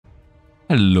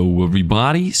Hello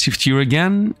everybody, Sifd here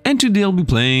again, and today I'll be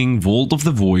playing Vault of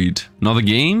the Void. Now the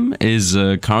game is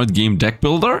a card game deck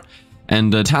builder,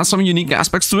 and it has some unique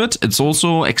aspects to it. It's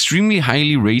also extremely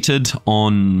highly rated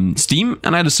on Steam,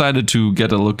 and I decided to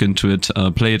get a look into it,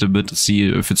 play it a bit, see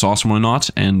if it's awesome or not,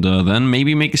 and then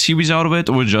maybe make a series out of it,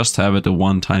 or just have it a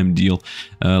one-time deal,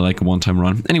 like a one-time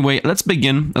run. Anyway, let's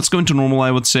begin. Let's go into normal,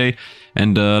 I would say.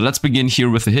 And let's begin here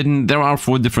with the hidden. There are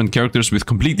 4 different characters with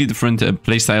completely different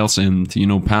playstyles and, you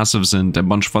know, passives and a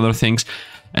bunch of other things.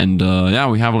 And yeah,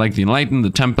 we have like the Enlightened, the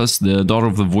Tempest, the Daughter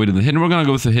of the Void, and the Hidden. We're gonna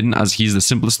go with the Hidden as he's the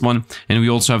simplest one. And we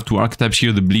also have 2 archetypes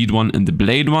here, the Bleed one and the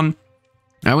Blade one.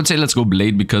 I would say let's go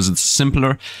Blade because it's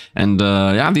simpler. And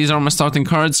yeah, these are my starting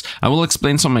cards. I will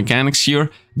explain some mechanics here,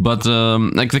 but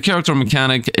like the character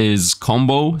mechanic is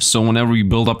combo. So whenever we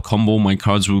build up combo, my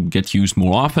cards will get used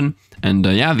more often. And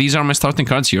yeah, these are my starting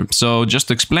cards here. So just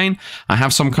to explain, I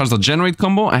have some cards that generate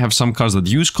combo. I have some cards that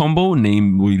use combo,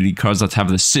 namely cards that have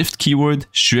the Sifd keyword,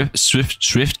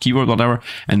 Swift keyword, whatever.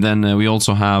 And then we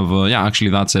also have, yeah,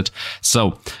 actually that's it.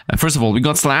 So first of all, we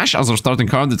got Slash as our starting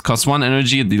card. It costs 1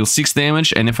 energy, it deals 6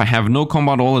 damage. And if I have no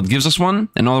combo at all, it gives us 1.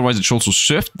 And otherwise it's also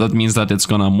Swift. That means that it's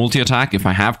gonna multi-attack if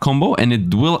I have combo, and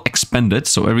it will expend it.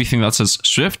 So everything that says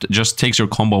Swift just takes your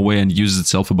combo away and uses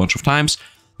itself a bunch of times.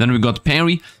 Then we got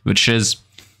Parry, which is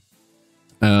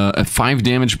a 5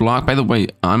 damage block. By the way,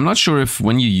 I'm not sure if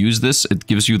when you use this, it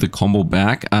gives you the combo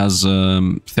back, as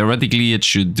theoretically it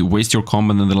should waste your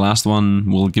combo and then the last one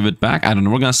will give it back. I don't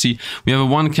know, we're gonna see. We have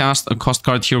a cost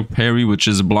card here, Parry, which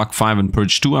is a block 5 and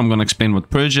Purge 2. I'm gonna explain what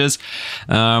Purge is.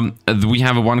 We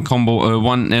have a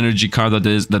 1 energy card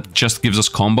that just gives us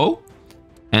combo.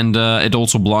 And it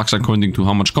also blocks according to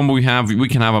how much combo we have. We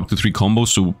can have up to 3 combos,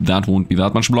 so that won't be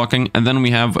that much blocking. And then we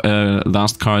have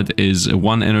last card is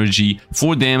 1 energy,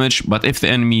 4 damage. But if the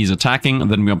enemy is attacking,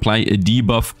 then we apply a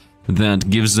debuff that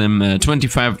gives them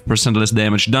 25% less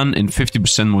damage done and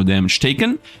 50% more damage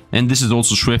taken. And this is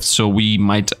also Swift, so we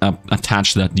might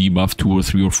attach that debuff 2 or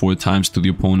 3 or 4 times to the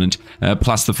opponent.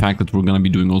 Plus the fact that we're going to be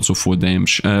doing also 4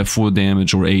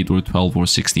 damage or 8 or 12 or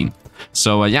 16.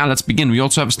 So yeah, let's begin. We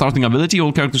also have a starting ability.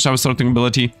 All characters have a starting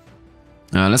ability.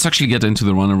 Let's actually get into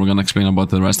the run and we're going to explain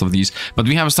about the rest of these. But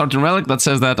we have a starting relic that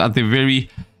says that at the very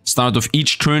start of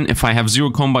each turn, if I have 0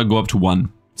 combo, I go up to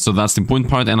 1. So that's the important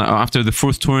part. And after the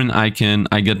 4th turn, I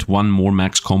get 1 more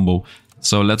max combo.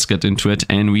 So let's get into it.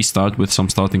 And we start with some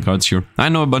starting cards here. I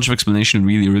know a bunch of explanation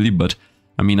really early, but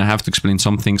I mean, I have to explain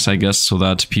some things, I guess, so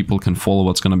that people can follow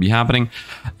what's going to be happening.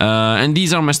 And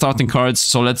these are my starting cards,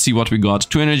 so let's see what we got.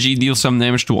 2 energy, deal 7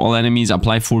 damage to all enemies,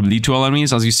 apply 4 bleed to all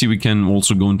enemies. As you see, we can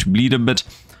also go into bleed a bit.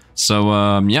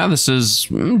 So, yeah, this is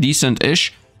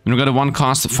decent-ish. And we got a 1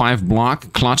 cost, 5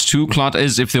 block. Clot 2. Clot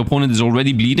is if the opponent is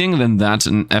already bleeding, then that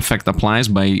effect applies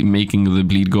by making the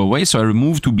bleed go away. So I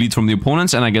remove 2 bleed from the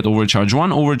opponents and I get overcharge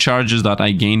 1. Overcharge is that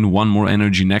I gain 1 more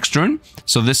energy next turn.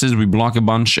 So this is we block a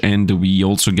bunch and we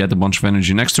also get a bunch of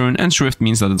energy next turn. And Swift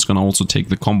means that it's going to also take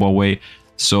the combo away.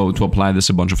 So to apply this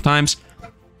a bunch of times.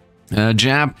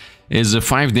 Jab is a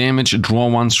 5 damage, draw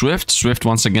 1 Swift. Swift,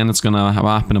 once again, it's gonna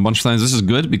happen a bunch of times. This is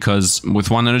good because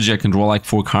with 1 energy I can draw like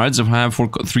 4 cards if I have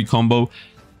 3 combo.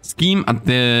 Scheme at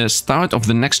the start of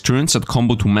the next turn set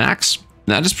combo to max.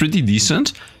 That is pretty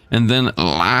decent. And then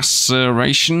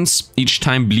lacerations, each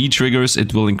time bleed triggers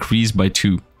it will increase by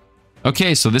 2.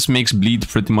 Okay, so this makes bleed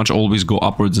pretty much always go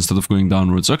upwards instead of going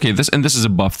downwards. Okay, this is a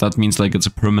buff. That means like it's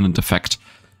a permanent effect.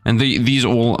 And these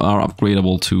all are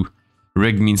upgradable too.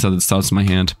 Rig means that it starts my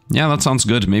hand. Yeah, that sounds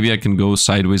good. Maybe I can go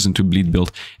sideways into bleed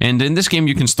build. And in this game,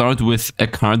 you can start with a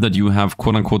card that you have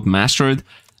quote-unquote mastered.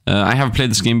 I have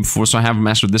played this game before, so I have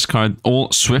mastered this card.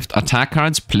 All Swift attack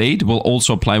cards played will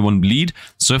also apply 1 bleed.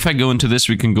 So if I go into this,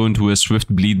 we can go into a Swift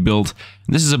bleed build.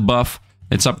 This is a buff.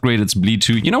 It's upgraded, it's bleed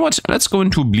 2. You know what? Let's go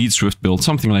into a bleed Swift build,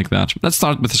 something like that. Let's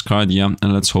start with this card, yeah,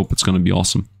 and let's hope it's going to be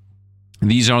awesome.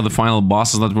 These are the final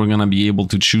bosses that we're going to be able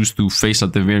to choose to face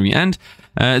at the very end.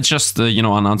 It just, you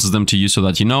know, announces them to you so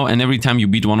that you know. And every time you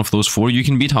beat one of those 4, you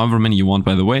can beat however many you want,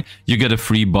 by the way, you get a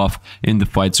free buff in the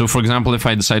fight. So, for example, if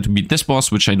I decide to beat this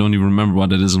boss, which I don't even remember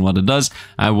what it is and what it does,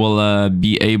 I will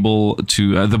be able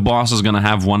to... the boss is going to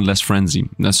have 1 less frenzy,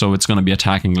 so it's going to be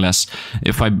attacking less.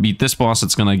 If I beat this boss,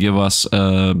 it's going to give us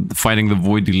fighting the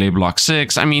void delay block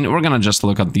 6. I mean, we're going to just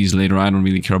look at these later. I don't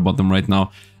really care about them right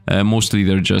now. Mostly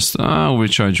they're just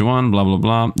overcharge 1, blah blah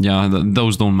blah. Yeah,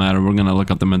 those don't matter. We're gonna look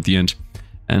at them at the end.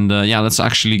 And yeah, let's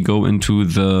actually go into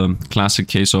the classic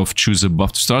case of choose a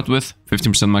buff to start with.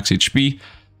 15% max HP,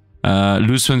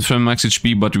 lose 20% max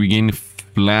HP, but regain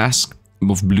flask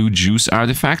of blue juice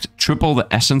artifact. Triple the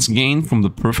essence gain from the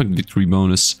perfect victory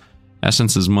bonus.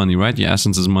 Essence is money, right? Yeah,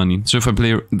 essence is money. So if I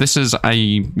play... This is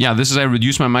I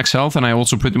reduce my max health, and I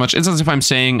also pretty much... It's as if I'm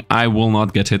saying I will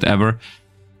not get hit ever.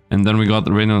 And then we got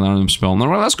the Rain and Random spell. No,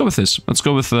 let's go with this. Let's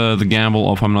go with the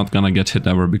gamble of I'm not gonna get hit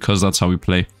ever, because that's how we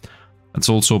play. Let's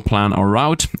also plan our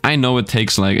route. I know it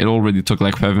takes like... It already took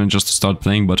like 5 minutes just to start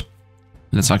playing, but...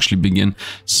 Let's actually begin.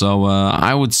 So,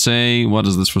 I would say... What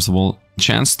is this, first of all?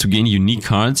 Chance to gain unique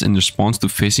cards in response to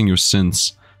facing your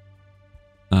sins.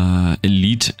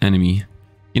 Elite enemy.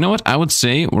 You know what? I would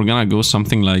say we're gonna go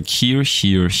something like here,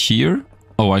 here, here.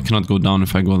 Oh, I cannot go down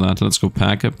if I go that. Let's go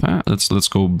pack up. Let's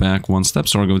go back one step.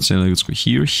 So I would say like, let's go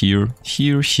here, here,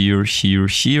 here, here, here,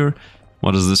 here.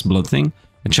 What is this blood thing?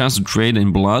 A chance to trade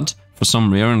in blood for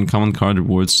some rare and common card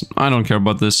rewards. I don't care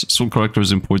about this. Soul Corrector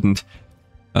is important.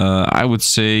 I would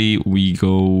say we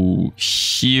go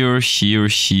here, here,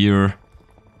 here.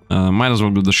 Might as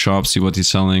well go to the shop, see what he's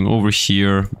selling. Over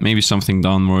here, maybe something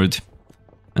downward.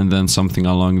 And then something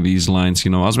along these lines,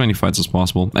 you know, as many fights as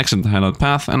possible. Exit the hideout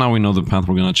path, and now we know the path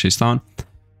we're gonna chase down.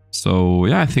 So,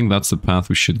 yeah, I think that's the path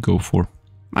we should go for.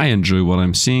 I enjoy what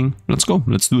I'm seeing. Let's go,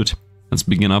 let's do it. Let's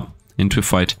begin up into a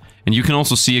fight. And you can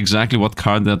also see exactly what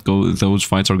card those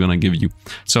fights are gonna give you.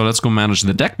 So let's go manage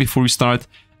the deck before we start.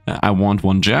 I want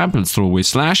one jab, let's throw away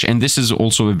slash, and this is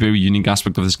also a very unique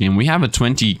aspect of this game. We have a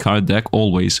 20 card deck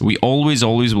always. We always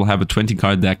will have a 20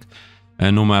 card deck,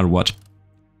 no matter what.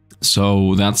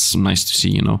 So that's nice to see,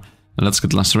 you know. Let's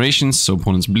get lacerations, so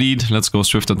opponents bleed. Let's go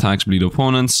swift attacks, bleed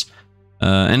opponents.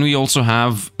 And we also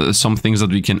have some things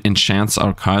that we can enchant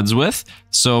our cards with.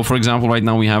 So for example, right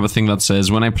now we have a thing that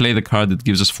says when I play the card, it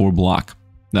gives us 4 block.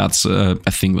 That's a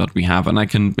thing that we have, and I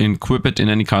can equip it in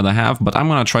any card I have, but I'm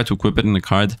gonna try to equip it in a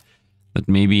card that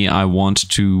maybe I want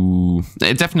to...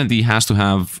 It definitely has to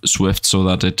have Swift so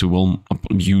that it will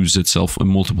use itself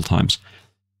multiple times.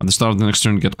 At the start of the next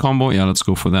turn, get combo. Yeah, let's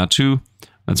go for that too.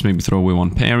 Let's maybe throw away 1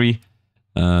 parry,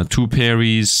 2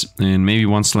 parries, and maybe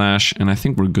 1 slash, and I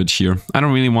think we're good here. I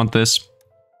don't really want this,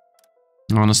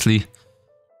 honestly.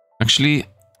 Actually,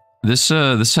 this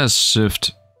has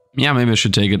Shift. Yeah, maybe I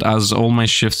should take it, as all my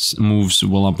shifts moves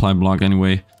will apply block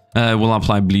anyway. Will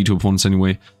apply bleed to opponents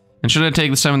anyway. And should I take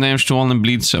the 7 damage to all and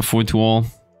bleed 4 to all?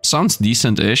 Sounds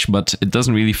decent-ish, but it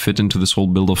doesn't really fit into this whole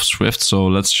build of Swift, so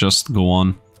let's just go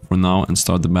on for now and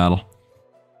start the battle.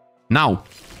 Now,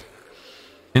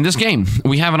 in this game,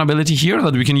 we have an ability here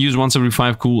that we can use once every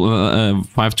 5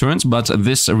 turns, but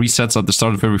this resets at the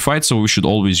start of every fight, so we should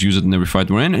always use it in every fight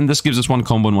we're in. And this gives us 1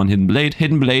 combo and 1 hidden blade.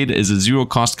 Hidden blade is a 0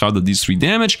 cost card that deals 3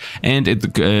 damage, and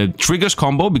it triggers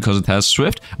combo because it has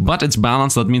Swift, but it's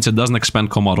balanced. That means it doesn't expend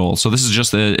combo at all. So this is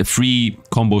just a free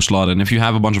combo slot, and if you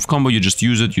have a bunch of combo, you just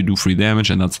use it, you do 3 damage,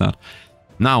 and that's that.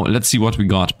 Now, let's see what we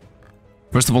got.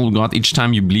 First of all, we got each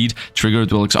time you bleed, trigger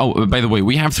it will... Oh, by the way,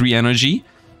 we have 3 energy.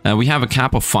 We have a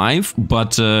cap of 5,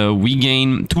 but we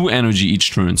gain 2 energy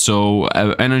each turn. So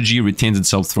energy retains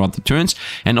itself throughout the turns.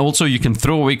 And also you can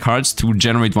throw away cards to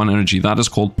generate 1 energy. That is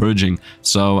called purging.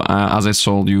 So as I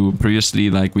told you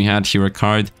previously, like we had here a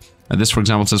card. This, for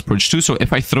example, says purge 2. So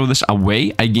if I throw this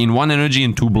away, I gain 1 energy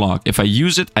and 2 block. If I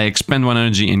use it, I expend 1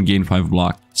 energy and gain 5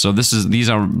 block. So these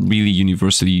are really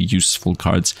universally useful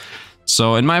cards.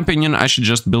 So in my opinion, I should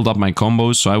just build up my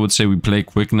combos. So I would say we play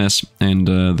quickness and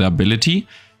the ability.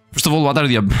 First of all, what are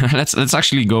the... let's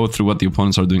actually go through what the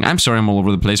opponents are doing. I'm sorry I'm all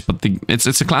over the place, but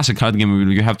it's a classic card game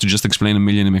where you have to just explain a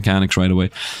million mechanics right away.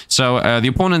 So the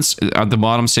opponents at the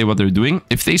bottom say what they're doing.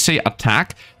 If they say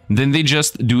attack, then they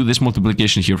just do this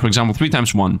multiplication here. For example, 3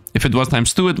 times 1. If it was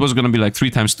times 2, it was going to be like 3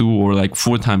 times 2 or like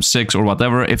 4 times 6 or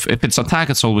whatever. If it's attack,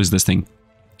 it's always this thing.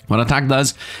 What attack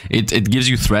does, it gives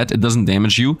you threat, it doesn't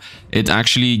damage you. It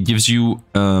actually gives you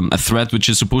a threat, which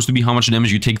is supposed to be how much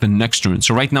damage you take the next turn.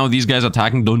 So right now, these guys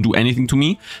attacking don't do anything to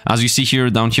me. As you see here,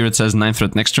 down here, it says 9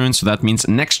 threat next turn. So that means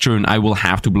next turn, I will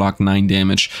have to block 9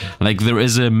 damage. Like, there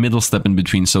is a middle step in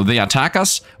between. So they attack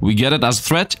us, we get it as a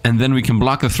threat, and then we can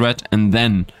block the threat. And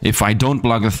then, if I don't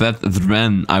block the threat,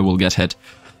 then I will get hit.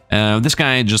 This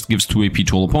guy just gives 2 AP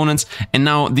to all opponents. And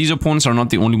now, these opponents are not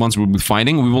the only ones we'll be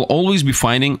fighting. We will always be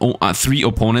fighting 3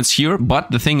 opponents here.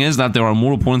 But the thing is that there are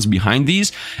more opponents behind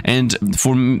these. And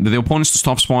for the opponents to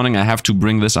stop spawning, I have to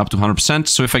bring this up to 100%.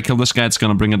 So if I kill this guy, it's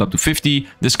going to bring it up to 50.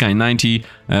 This guy 90,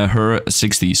 her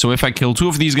 60. So if I kill 2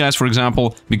 of these guys, for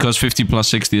example, because 50 plus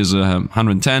 60 is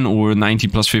 110, or 90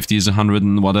 plus 50 is 100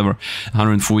 and whatever,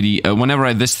 140.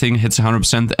 Whenever this thing hits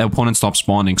 100%, the opponent stops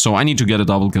spawning. So I need to get a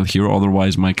double kill here.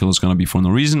 Otherwise, my kill is going to be for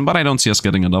no reason, but I don't see us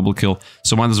getting a double kill,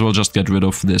 so might as well just get rid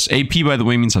of this. AP, by the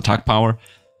way, means attack power,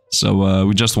 so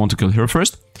we just want to kill her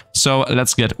first. So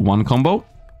let's get 1 combo.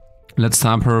 Let's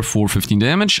tap her for 15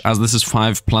 damage, as this is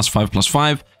 5 plus 5 plus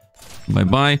 5.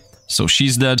 Bye-bye. So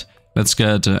she's dead. Let's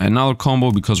get another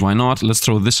combo, because why not? Let's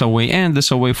throw this away and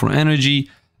this away for energy.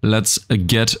 Let's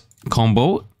get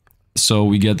combo. So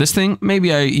we get this thing.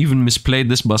 Maybe I even misplayed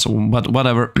this, but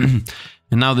whatever.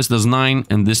 And now this does 9,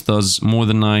 and this does more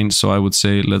than 9. So I would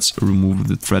say let's remove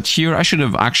the threat here. I should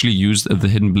have actually used the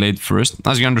hidden blade first.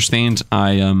 As you understand,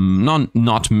 I am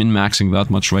not min-maxing that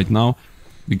much right now,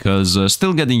 because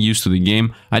still getting used to the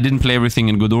game. I didn't play everything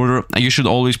in good order. You should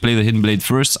always play the hidden blade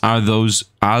first,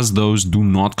 as those do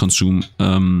not consume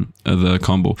the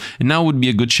combo. And now would be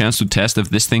a good chance to test if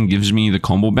this thing gives me the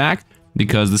combo back,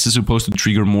 because this is supposed to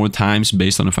trigger more times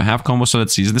based on if I have combo. So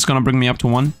let's see, is this gonna bring me up to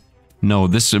 1? No,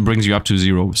 this brings you up to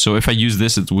 0. So if I use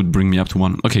this, it would bring me up to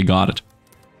 1. Okay, got it.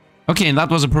 Okay, and that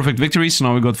was a perfect victory. So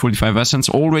now we got 45 essence.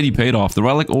 Already paid off. The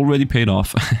relic already paid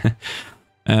off.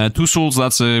 2 souls,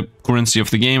 that's a currency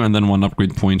of the game, and then 1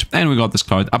 upgrade point. And we got this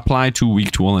card. Apply to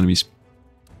weak to all enemies.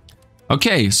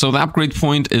 Okay, so the upgrade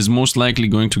point is most likely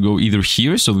going to go either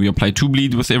here. So we apply 2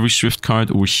 bleed with every Swift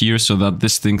card, or here, so that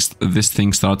this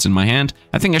thing starts in my hand.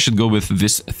 I think I should go with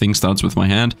this thing starts with my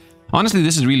hand. Honestly,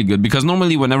 this is really good, because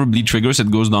normally whenever bleed triggers,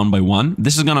 it goes down by 1.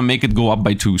 This is gonna make it go up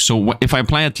by 2. So if I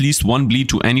apply at least 1 bleed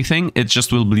to anything, it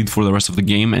just will bleed for the rest of the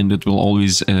game, and it will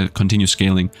always continue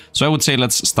scaling. So I would say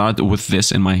let's start with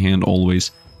this in my hand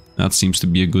always. That seems to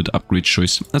be a good upgrade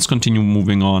choice. Let's continue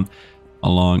moving on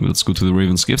along. Let's go to the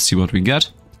Raven's Gift, see what we get.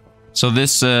 So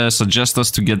this suggests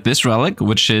us to get this relic,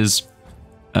 which is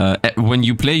when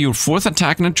you play your 4th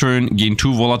attack in a turn, gain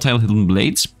 2 volatile hidden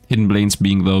blades. Hidden blades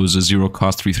being those 0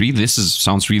 cost 3/3. This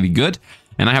sounds really good.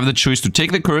 And I have the choice to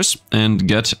take the curse and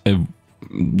get a...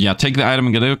 Yeah, take the item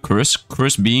and get a curse.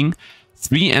 Curse being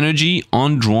 3 energy,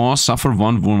 on draw, suffer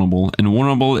 1 vulnerable. And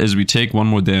vulnerable is we take 1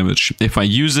 more damage. If I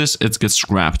use this, it gets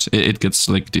scrapped. It gets,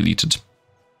 like, deleted.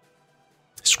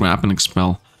 Scrap and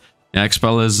expel. Yeah,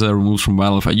 expel is removed from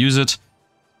battle if I use it.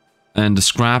 And the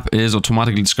scrap is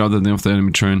automatically discarded at the end of the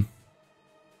enemy turn.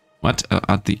 What?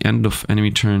 At the end of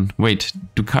enemy turn. Wait,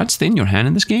 do cards stay in your hand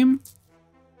in this game?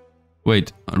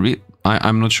 Wait,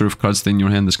 I'm not sure if cards stay in your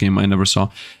hand in this game. I never saw.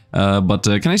 But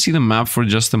can I see the map for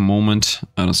just a moment?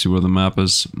 I don't see where the map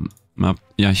is.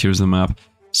 Yeah, here's the map.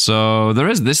 So there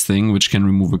is this thing which can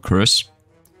remove a curse.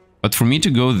 But for me to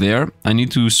go there, I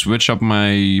need to switch up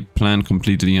my plan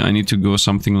completely. I need to go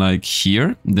something like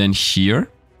here, then here.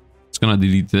 It's gonna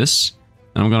delete this.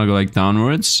 And I'm gonna go like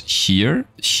downwards, here,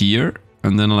 here.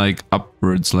 And then like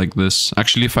upwards like this.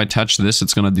 Actually, if I touch this,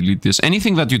 it's gonna delete this.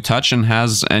 Anything that you touch and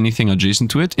has anything adjacent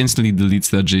to it instantly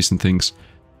deletes the adjacent things.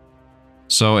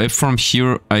 So if from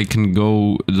here I can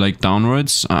go like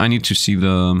downwards, I need to see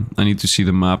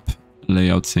the map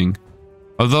layout thing.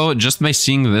 Although just by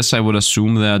seeing this, I would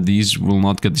assume that these will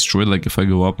not get destroyed. Like if I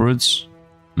go upwards,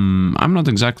 I'm not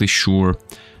exactly sure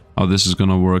how this is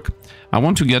gonna work. I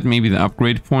want to get maybe the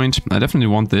upgrade point. I definitely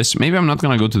want this. Maybe I'm not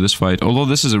gonna go to this fight. Although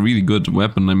this is a really good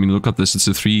weapon. I mean, look at this. It's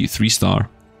a 3-star.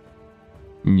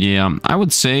 Yeah, I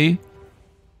would say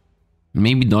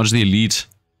maybe dodge the elite.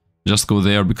 Just go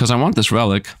there because I want this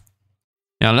relic.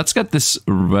 Yeah, let's get this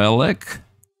relic.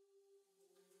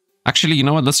 Actually, you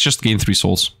know what? Let's just gain 3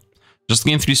 souls. Just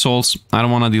gain 3 souls. I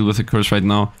don't want to deal with the curse right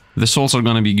now. The souls are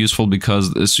gonna be useful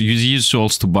because you use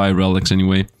souls to buy relics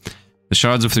anyway. The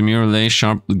shards of the mirror lay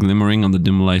sharp glimmering on the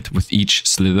dim light with each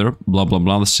slither, blah blah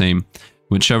blah the same.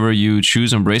 Whichever you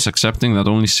choose, embrace accepting that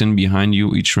only sin behind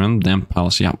you each random damp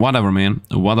palace. Yeah, whatever man.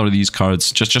 What are these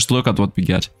cards? Just look at what we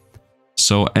get.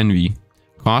 So, Envy.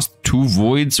 Cost 2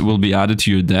 voids will be added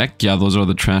to your deck. Yeah, those are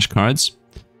the trash cards.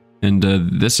 And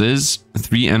this is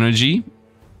 3 energy.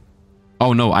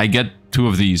 Oh no, I get 2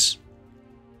 of these.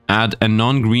 Add a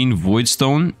non-green void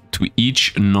stone to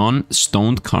each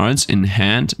non-stoned cards in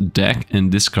hand, deck,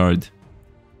 and discard.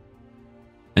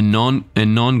 A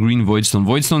non-green void stone.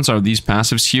 Void stones are these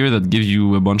passives here that give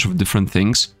you a bunch of different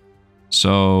things.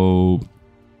 So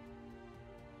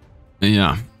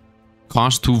yeah.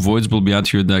 Cost 2 voids will be added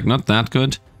to your deck. Not that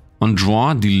good. On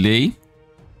draw, delay.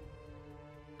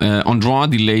 On draw,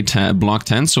 delay block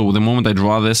 10. So the moment I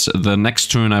draw this, the next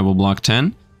turn I will block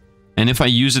 10. And if I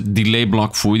use it, delay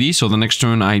block 40, so the next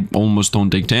turn I almost don't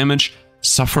take damage.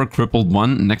 Suffer crippled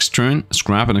 1 next turn,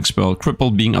 scrap and expel.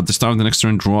 Crippled being at the start of the next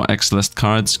turn, draw X less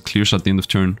cards, clears at the end of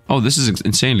turn. Oh, this is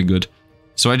insanely good.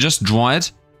 So I just draw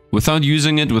it, without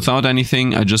using it, without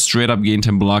anything, I just straight up gain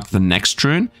 10 block the next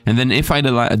turn. And then if I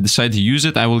decide to use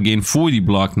it, I will gain 40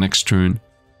 block next turn.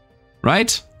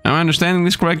 Right? Am I understanding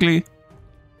this correctly?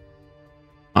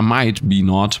 I might be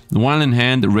not. While in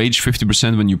hand, rage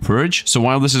 50% when you purge. So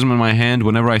while this is in my hand,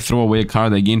 whenever I throw away a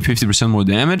card, I gain 50% more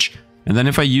damage. And then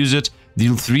if I use it,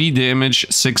 deal 3 damage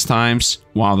 6 times.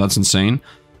 Wow, that's insane.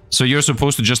 So you're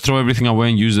supposed to just throw everything away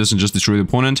and use this and just destroy the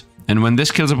opponent. And when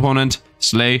this kills opponent,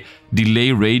 slay,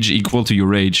 delay rage equal to your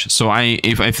rage. So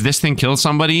if this thing kills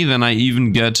somebody, then I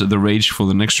even get the rage for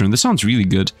the next turn. This sounds really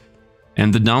good.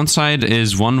 And the downside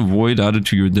is 1 void added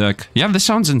to your deck. Yeah, this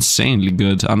sounds insanely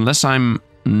good, unless I'm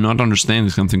not understanding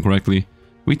something correctly.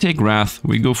 We take Wrath,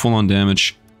 we go full on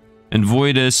damage. And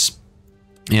void is,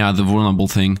 yeah, the vulnerable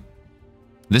thing.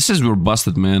 This is where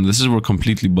busted, man. This is where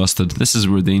completely busted. This is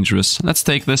where dangerous. Let's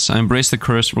take this. I embrace the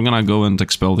curse. We're gonna go and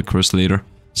expel the curse later.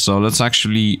 So let's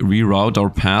actually reroute our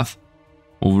path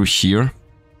over here.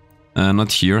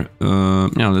 Not here.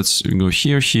 Yeah, let's go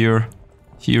here, here,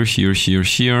 here, here, here,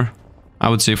 here. I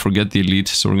would say forget the elite.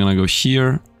 So we're gonna go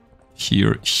here,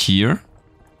 here, here.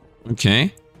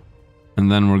 Okay.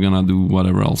 And then we're gonna do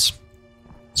whatever else.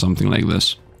 Something like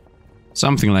this.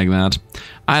 Something like that.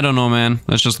 I don't know, man.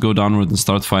 Let's just go downward and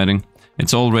start fighting.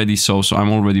 It's already so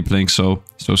I'm already playing so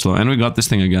slow. And we got this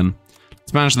thing again.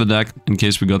 Let's manage the deck in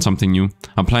case we got something new.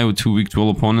 Apply with 2 weak to all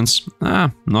opponents.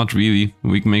 Not really.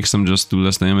 Weak makes them just do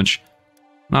less damage.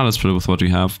 Now let's play with what we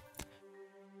have.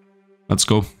 Let's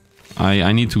go.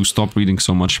 I need to stop reading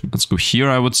so much. Let's go here,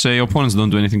 I would say. Opponents don't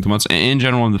do anything too much. In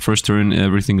general, on the first turn,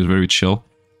 everything is very chill.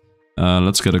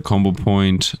 Let's get a combo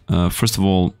point. First of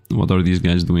all, what are these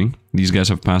guys doing? These guys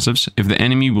have passives. If the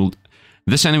enemy will...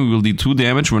 This enemy will do 2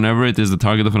 damage whenever it is the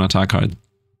target of an attack card.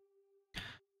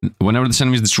 Whenever this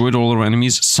enemy is destroyed, all our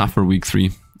enemies suffer weak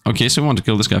 3. Okay, so we want to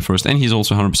kill this guy first. And he's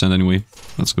also 100% anyway.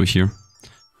 Let's go here.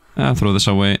 Throw this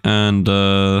away. And,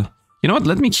 you know what?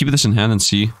 Let me keep this in hand and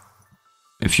see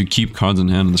if you keep cards in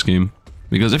hand in this game.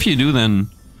 Because if you do, then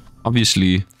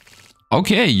obviously...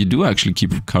 Okay, you do actually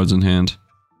keep cards in hand.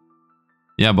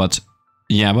 Yeah, but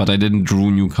I didn't draw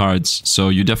new cards. So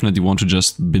you definitely want to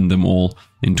just bin them all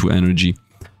into energy.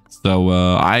 So,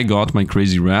 I got my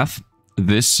crazy wrath.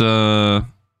 This,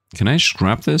 can I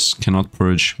scrap this? Cannot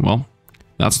purge. Well,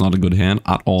 that's not a good hand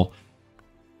at all.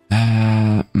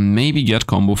 Maybe get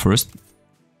combo first.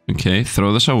 Okay,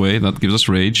 throw this away. That gives us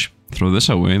rage. Throw this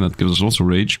away. That gives us also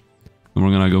rage. And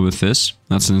we're gonna go with this.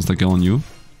 That's an insta-kill on you.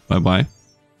 Bye-bye.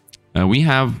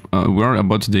 We're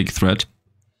about to take threat.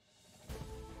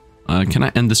 Can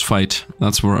I end this fight?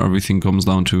 That's where everything comes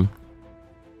down to.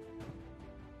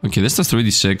 Okay, this does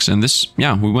 3d6, and this...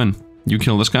 Yeah, we win. You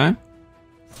kill this guy.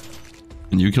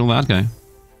 And you kill that guy.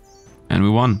 And we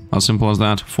won. How simple as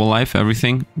that. Full life,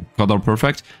 everything. Got our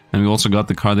perfect. And we also got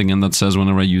the card again that says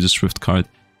whenever I use a swift card.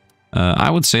 I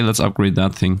would say let's upgrade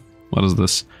that thing. What is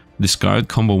this? Discard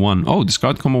combo 1. Oh,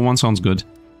 discard combo 1 sounds good.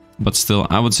 But still,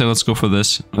 I would say let's go for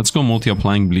this. Let's go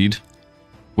multi-applying bleed.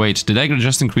 Wait, did I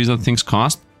just increase that thing's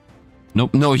cost?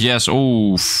 Nope. No, yes.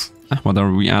 Oh,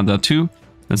 whatever. We add that too.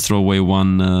 Let's throw away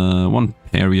one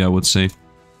parry, I would say.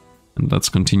 And let's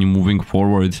continue moving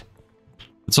forward.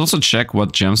 Let's also check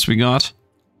what gems we got.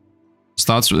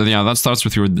 Starts with, yeah, that starts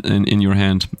with your in your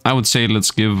hand. I would say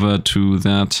let's give to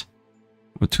that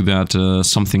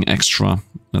something extra.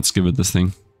 Let's give it this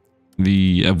thing.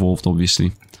 The evolved,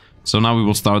 obviously. So now we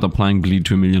will start applying bleed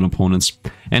to 1 million opponents.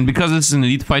 And because this is an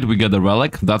elite fight, we get the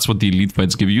relic. That's what the elite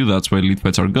fights give you. That's why elite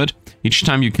fights are good. Each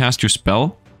time you cast your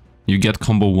spell, you get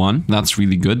combo 1. That's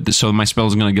really good. So my spell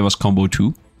is going to give us combo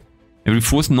 2. Every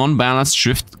 4th non-balanced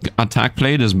shift attack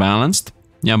played is balanced.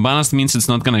 Yeah, balanced means it's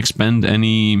not going to expend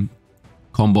any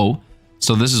combo.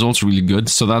 So this is also really good.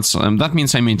 So that's that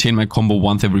means I maintain my combo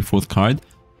 1th every 4th card.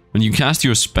 When you cast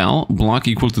your spell, block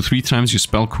equal to 3 times your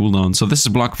spell cooldown. So this is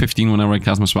block 15 whenever I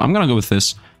cast my spell. I'm gonna go with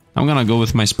this. I'm gonna go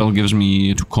with my spell gives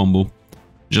me 2 combo.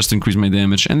 Just increase my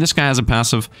damage. And this guy has a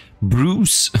passive.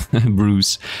 Bruce.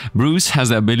 Bruce has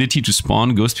the ability to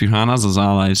spawn ghost piranhas as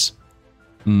allies.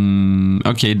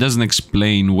 Okay, it doesn't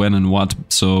explain when and what.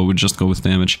 So we just go with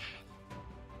damage.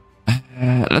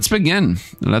 Let's begin.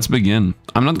 Let's begin.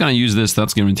 I'm not gonna use this,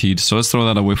 that's guaranteed. So let's throw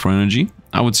that away for energy.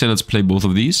 I would say let's play both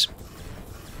of these.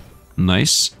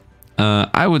 Nice.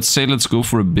 I would say let's go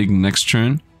for a big next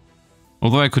turn.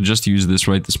 Although I could just use this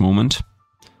right this moment.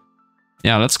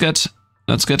 Yeah, let's get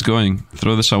going.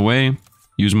 Throw this away.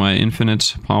 Use my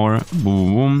infinite power. Boom,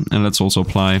 boom, boom. And let's also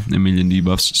apply 1 million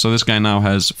debuffs. So this guy now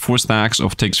has 4 stacks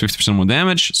of takes 50% more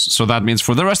damage. So that means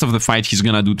for the rest of the fight, he's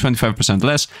gonna do 25%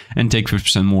 less and take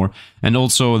 50% more. And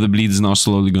also the bleed is now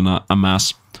slowly gonna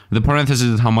amass. The parenthesis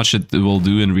is how much it will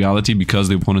do in reality because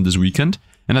the opponent is weakened.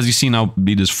 And as you see now,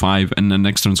 bleed is 5, and the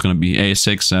next turn is going to be a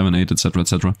 6, 7, 8, etc,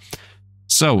 etc.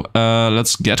 So,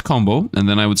 let's get combo, and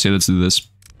then I would say let's do this.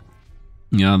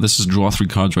 Yeah, this is draw 3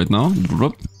 cards right now.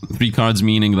 3 cards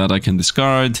meaning that I can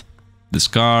discard.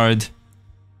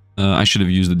 I should have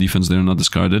used the defense there, not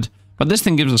discarded. But this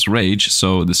thing gives us rage,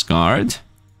 so discard,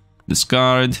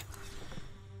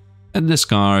 and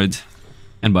discard,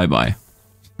 and bye-bye.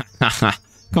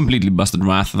 Completely busted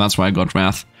Wrath. That's why I got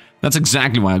Wrath. That's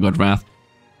exactly why I got Wrath.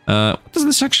 What does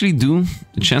this actually do?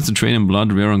 A chance to trade in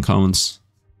blood, rare uncommons.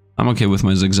 I'm okay with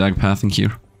my zigzag pathing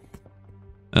here.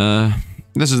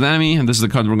 This is the enemy, and this is the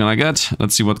card we're gonna get.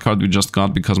 Let's see what card we just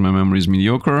got because my memory is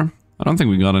mediocre. I don't think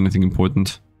we got anything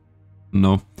important.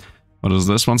 No. What is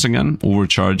this once again?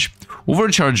 Overcharge.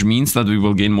 Overcharge means that we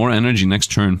will gain more energy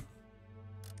next turn.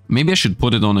 Maybe I should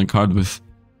put it on a card with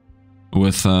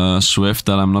Swift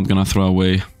that I'm not gonna throw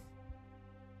away.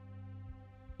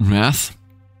 Wrath?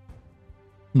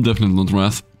 Definitely not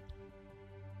Wrath.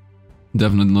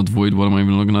 Definitely not Void. What am I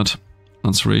even looking at?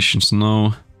 Lancerations,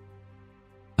 no.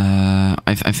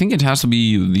 I think it has to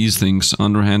be these things.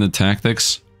 Underhanded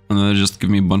Tactics. And then they just give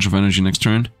me a bunch of energy next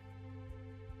turn.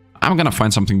 I'm gonna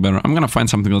find something better. I'm gonna find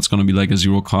something that's gonna be like a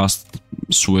 0 cost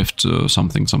Swift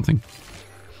something.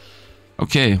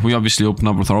 Okay, we obviously open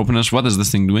up with our openers. What is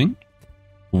this thing doing?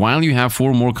 While you have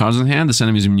 4 more cards in hand, this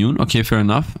enemy is immune. Okay, fair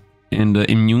enough. And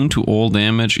immune to all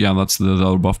damage. Yeah, that's the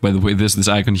other buff. By the way, this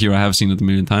icon here, I have seen it a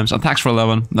million times. Attacks for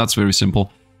 11. That's very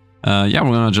simple. Yeah,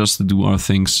 we're gonna just do our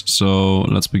things. So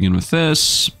let's begin with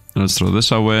this. Let's throw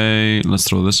this away. Let's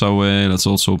throw this away. Let's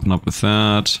also open up with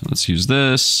that. Let's use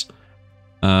this.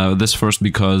 This first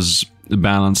because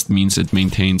balanced means it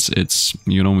maintains its,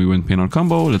 you know, we win pain on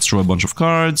combo. Let's draw a bunch of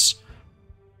cards.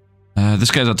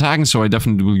 This guy's attacking, so I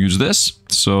definitely will use this.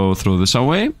 So throw this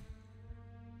away.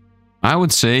 I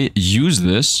would say use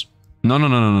this. No.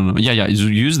 Yeah,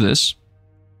 use this.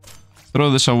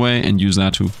 Throw this away and use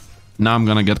that too. Now I'm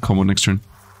gonna get combo next turn.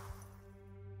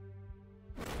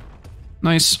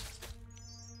 Nice.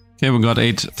 Okay, we got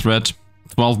 8 threat.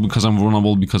 12 because I'm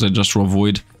vulnerable because I just draw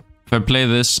Void. If I play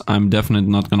this, I'm definitely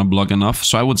not gonna block enough.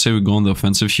 So I would say we go on the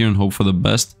offensive here and hope for the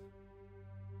best.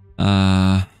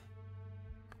 I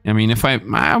mean, if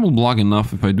I will block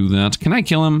enough if I do that. Can I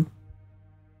kill him?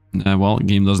 Well,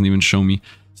 game doesn't even show me.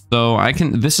 So I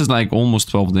can, this is like almost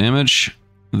 12 damage.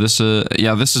 This,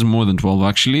 yeah, this is more than 12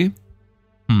 actually.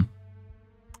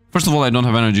 First of all, I don't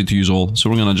have energy to use all, so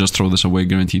we're gonna just throw this away,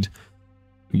 guaranteed.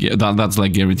 Yeah, that's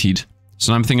like guaranteed.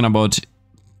 So I'm thinking about,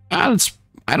 I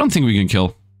don't think we can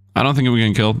kill. I don't think we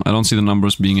can kill. I don't see the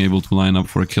numbers being able to line up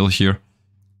for a kill here.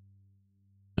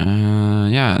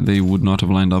 Yeah, they would not have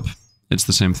lined up. It's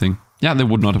the same thing. Yeah, they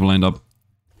would not have lined up.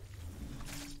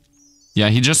 Yeah,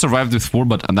 he just survived with 4,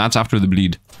 but that's after the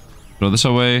bleed. Throw this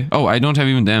away. Oh, I don't have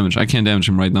even damage. I can't damage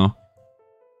him right now.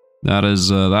 That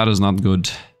is not good.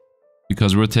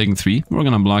 Because we're taking 3. We're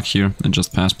gonna block here and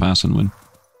just pass and win.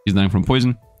 He's dying from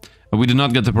poison. We did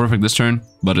not get the perfect this turn,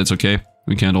 but it's okay.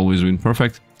 We can't always win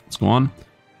perfect. Let's go on.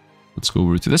 Let's go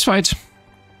over to this fight.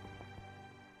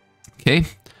 Okay.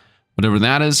 Whatever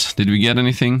that is. Did we get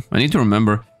anything? I need to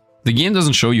remember. The game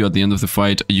doesn't show you at the end of the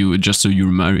fight. You just so you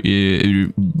remember.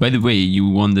 By the way, you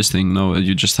won this thing. No,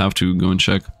 you just have to go and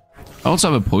check. I also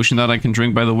have a potion that I can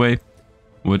drink, by the way.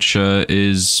 Which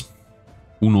is...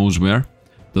 who knows where.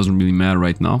 Doesn't really matter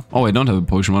right now. Oh, I don't have a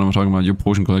potion. What am I talking about? Your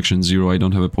potion collection 0. I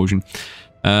don't have a potion.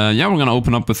 Yeah, we're gonna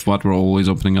open up with what we're always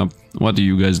opening up. What do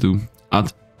you guys do?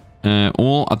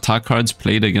 All attack cards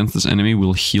played against this enemy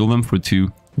will heal them for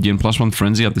 2. Gain +1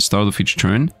 frenzy at the start of each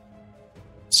turn.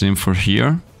 Same for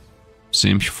here.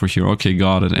 Same for here. Okay,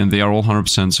 got it. And they are all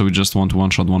 100%, so we just want to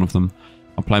one-shot one of them.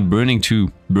 Apply burning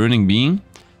 2. Burning being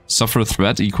suffer a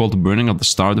threat equal to burning at the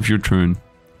start of your turn.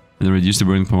 And then reduce the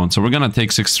burning by 1. So we're gonna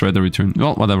take 6 threat every turn.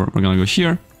 Well, whatever. We're gonna go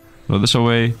here. Throw this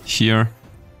away. Here.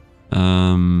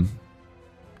 Throw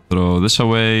this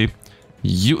away.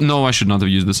 No, I should not have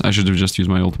used this. I should have just used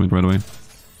my ultimate right away.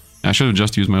 I should have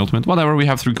just used my ultimate. Whatever, we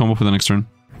have 3 combo for the next turn.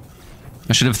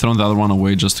 I should have thrown the other one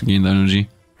away just to gain the energy.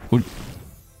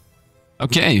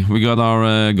 Okay, we got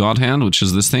our God Hand, which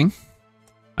is this thing.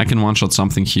 I can one-shot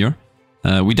something here.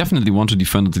 We definitely want to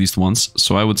defend at least once.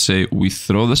 So I would say we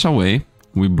throw this away.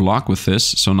 We block with this.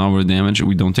 So now we're damaged.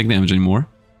 We don't take damage anymore.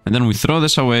 And then we throw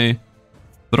this away.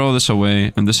 Throw this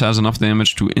away. And this has enough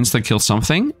damage to insta-kill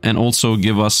something. And also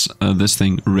give us this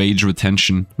thing. Rage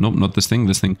retention. Nope, not this thing.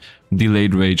 This thing.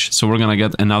 Delayed rage. So we're gonna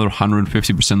get another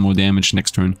 150% more damage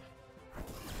next turn.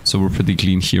 So we're pretty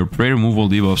clean here. Pray remove all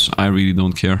debuffs. I really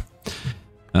don't care.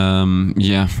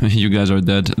 Yeah, you guys are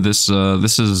dead. This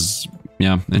is...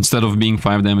 yeah, instead of being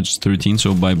 5 damage, it's 13,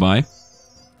 so bye-bye.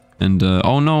 And,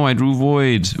 oh no, I drew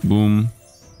Void. Boom.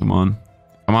 Come on.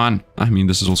 Come on. I mean,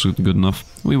 this is also good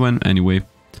enough. We win anyway.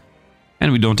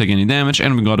 And we don't take any damage,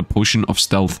 and we got a Potion of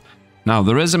Stealth. Now,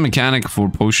 there is a mechanic for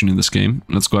Potion in this game.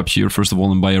 Let's go up here, first of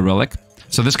all, and buy a Relic.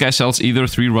 So this guy sells either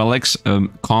 3 Relics,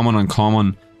 common,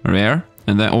 uncommon, rare,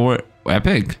 and then, or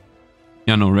epic.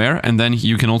 Yeah, no, rare, and then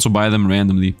you can also buy them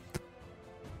randomly.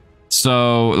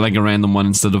 So, like a random one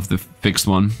instead of the fixed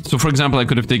one. So, for example, I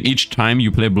could have taken each time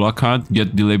you play block card,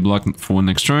 get delay block for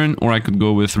next turn. Or I could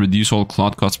go with reduce all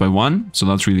cloud costs by 1. So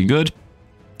that's really good.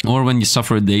 Or when you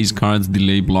suffer a daze card,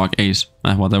 delay block ace.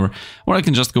 Whatever. Or I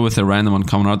can just go with a random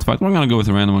uncommon artifact. We're gonna go with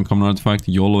a random uncommon artifact,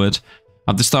 YOLO it.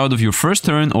 At the start of your first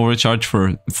turn, overcharge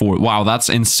for 4. Wow, that's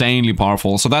insanely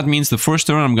powerful. So that means the first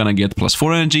turn I'm gonna get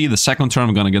 +4 energy, the second turn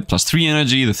I'm gonna get +3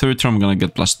 energy, the third turn I'm gonna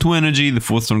get +2 energy, the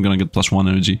fourth turn I'm gonna get +1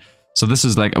 energy. So this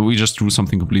is like, we just drew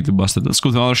something completely busted. Let's go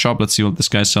to the other shop, let's see what this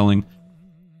guy's selling.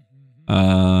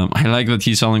 I like that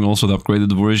he's selling also the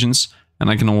upgraded versions. And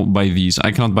I can all buy these.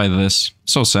 I cannot buy this.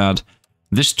 So sad.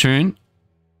 This turn,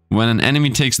 when an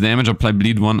enemy takes damage, apply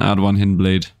bleed 1, add 1 hidden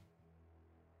blade.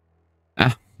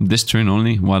 This turn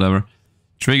only, whatever.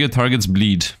 Trigger targets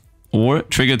bleed. Or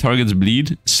trigger targets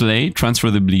bleed, slay,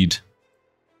 transfer the bleed.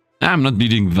 I'm not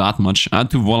bleeding that much. Add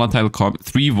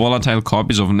 3 volatile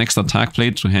copies of next attack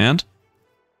plate to hand.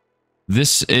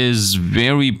 This is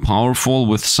very powerful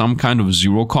with some kind of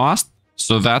 0 cost.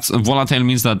 So that's volatile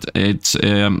means that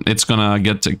it's gonna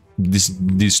get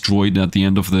destroyed at the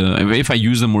end of the, if I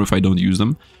use them or if I don't use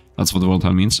them. That's what the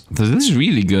volatile means. This is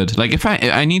really good. Like if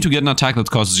I need to get an attack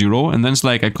that costs 0 and then it's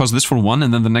like I cost this for 1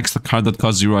 and then the next card that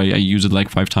costs 0 I use it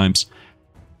like 5 times.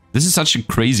 This is such a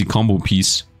crazy combo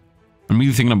piece. I'm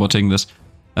really thinking about taking this.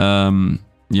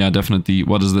 Yeah, definitely.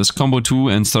 What is this? Combo 2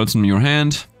 and starts in your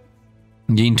hand.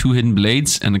 Gain 2 hidden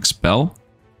blades and expel.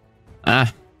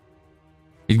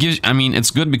 It gives, I mean,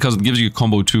 it's good because it gives you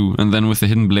combo 2, and then with the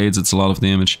hidden blades, it's a lot of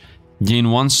damage.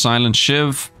 Gain 1 silent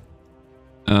shiv.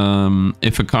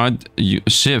 If a card,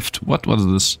 Sifd. What is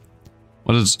this?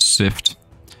 What is Sifd?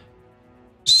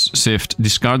 Sifd.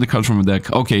 Discard the card from your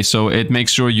deck. Okay, so it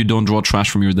makes sure you don't draw trash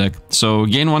from your deck. So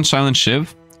gain 1 silent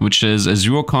shiv, which is a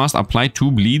 0 cost. Apply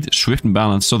 2 bleed, swift and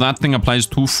balance. So that thing applies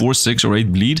 2, 4, 6, or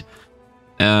 8 bleed.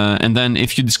 And then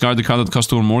if you discard the card that costs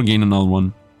 2 or more, gain another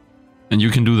 1. And you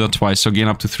can do that twice, so gain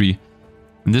up to 3.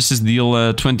 And this is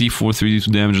deal 24, 3d2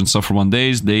 damage and suffer 1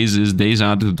 daze. Daze is daze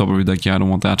added to the top of your deck. Yeah, I don't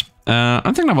want that.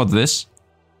 I'm thinking about this.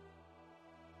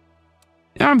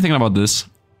 Yeah, I'm thinking about this.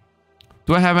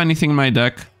 Do I have anything in my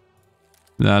deck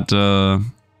that...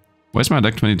 Why is my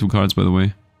deck 22 cards, by the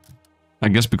way? I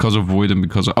guess because of Void and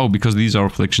because of... Oh, because these are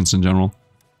afflictions in general.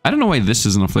 I don't know why this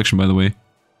is an affliction, by the way.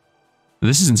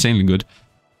 This is insanely good.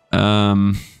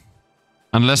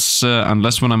 Unless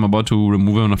when I'm about to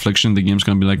remove an affliction, the game's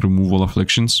gonna be like, remove all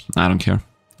afflictions. I don't care.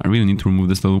 I really need to remove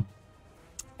this though.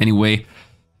 Anyway,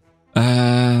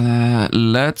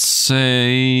 let's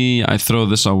say I throw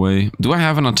this away. Do I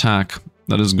have an attack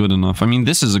that is good enough? I mean,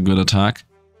 this is a good attack.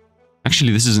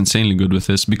 Actually, this is insanely good with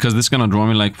this, because this is gonna draw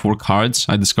me like 4 cards.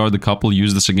 I discard a couple,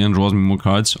 use this again, draws me more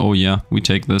cards. Oh yeah, we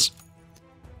take this.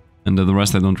 And the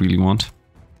rest I don't really want.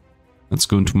 Let's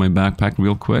go into my backpack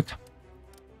real quick.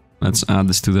 Let's add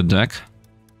this to the deck.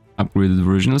 Upgraded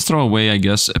version. Let's throw away, I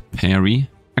guess, a parry.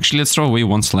 Actually, let's throw away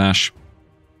 1 slash.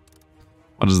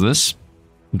 What is this?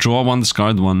 Draw 1,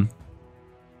 discard 1.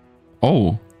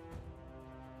 Oh.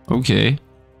 Okay.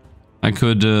 I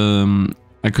could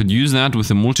use that with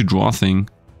a multi-draw thing.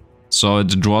 So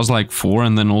it draws like 4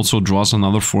 and then also draws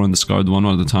another 4 and discard 1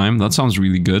 at a time. That sounds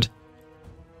really good.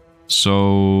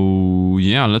 So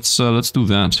yeah, let's do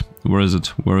that. Where is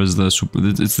it? Where is the super?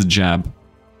 It's the jab.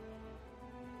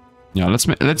 Yeah,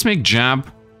 let's make jab,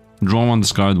 draw 1,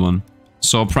 discard 1.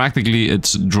 So practically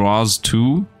it draws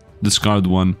 2, discard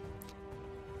 1.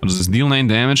 What is this? Deal 9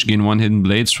 damage, gain 1 hidden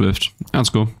blade, swift. Let's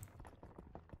go.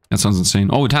 That sounds insane.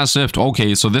 Oh, it has swift.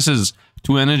 Okay, so this is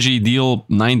 2 energy, deal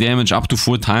 9 damage up to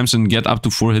 4 times and get up to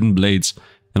 4 hidden blades.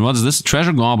 And what is this?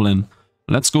 Treasure Goblin.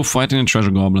 Let's go fighting a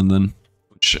Treasure Goblin then.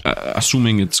 Which,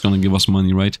 assuming it's gonna give us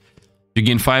money, right? You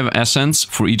gain 5 essence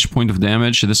for each point of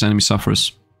damage this enemy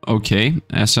suffers. Okay,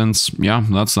 essence, yeah,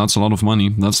 that's a lot of money.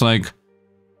 That's like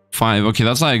 5, okay,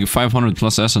 that's like 500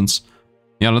 plus essence.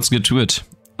 Yeah, let's get to it.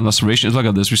 Lacerations, look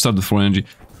at this, we start with 4 energy.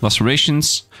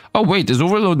 Lacerations. Oh wait, is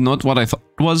overload not what I thought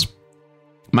it was?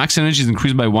 Max energy is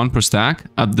increased by 1 per stack.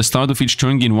 At the start of each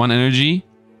turn, gain 1 energy.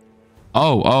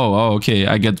 Oh, okay,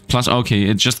 I get plus, okay,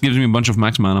 it just gives me a bunch of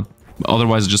max mana.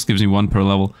 Otherwise, it just gives me 1 per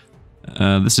level.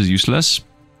 This is useless.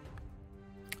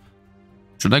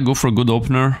 Should I go for a good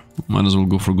opener? Might as well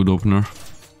go for a good opener.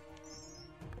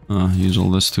 Use all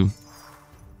this too.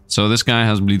 So this guy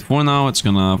has bleed 4 now. It's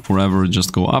gonna forever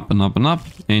just go up and up and up.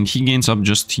 And he gains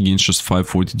just 5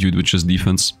 fortitude, which is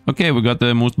defense. Okay, we got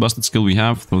the most busted skill we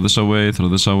have. Throw this away, throw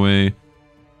this away.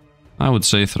 I would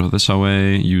say throw this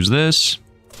away, use this.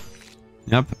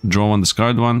 Yep, draw 1,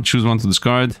 discard 1. Choose 1 to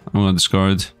discard. I'm gonna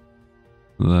discard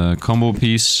the combo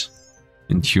piece.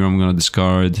 And here I'm gonna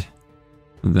discard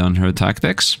the Unheard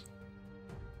Tactics.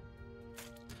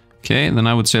 Okay, then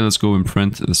I would say let's go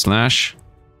imprint the slash.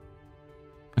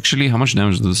 Actually, how much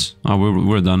damage is this? Oh,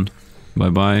 we're done.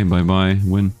 Bye-bye, bye-bye,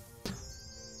 win.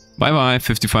 Bye-bye,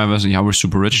 55 as... Yeah, we're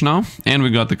super rich now. And we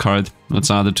got the card.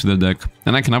 Let's add it to the deck.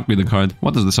 And I can upgrade the card.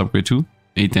 What does this upgrade to?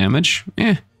 8 damage?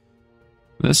 Eh.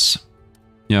 This.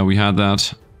 Yeah, we had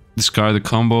that. Discard the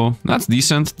combo. That's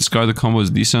decent. Discard the combo is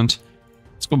decent.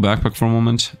 Let's go backpack for a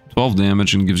moment. 12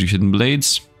 damage and gives you hidden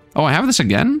blades. Oh, I have this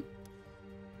again?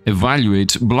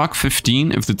 Evaluate. Block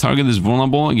 15. If the target is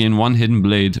vulnerable, gain 1 hidden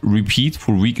blade. Repeat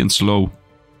for weak and slow.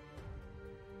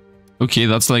 Okay,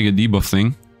 that's like a debuff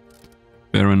thing.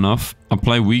 Fair enough.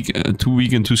 Apply weak, too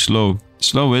weak and too slow.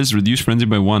 Slow is reduce frenzy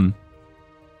by 1.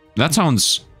 That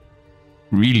sounds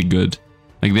really good.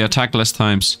 Like they attack less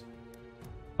times.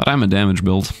 But I'm a damage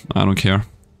build. I don't care.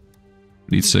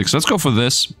 Lead 6. Let's go for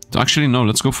this. Actually, no.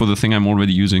 Let's go for the thing I'm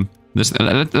already using. This.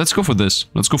 Let's go for this.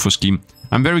 Let's go for scheme.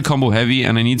 I'm very combo heavy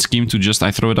and I need scheme to just...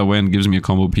 I throw it away and it gives me a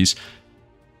combo piece.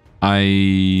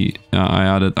 I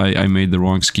made the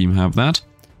wrong scheme. Have that.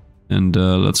 And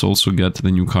let's also get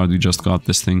the new card we just got.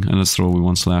 This thing. And let's throw away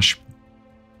 1 slash.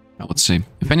 I would say.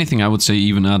 If anything, I would say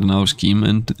even add another scheme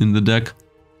in the deck.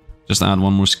 Just add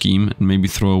 1 more scheme and maybe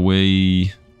throw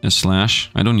away... a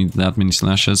slash. I don't need that many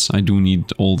slashes. I do need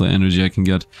all the energy I can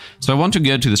get. So I want to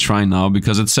get to the shrine now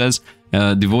because it says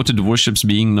devoted to worships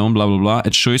being known, blah blah blah.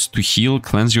 It shows to heal,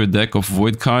 cleanse your deck of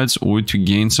void cards, or to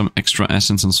gain some extra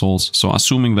essence and souls. So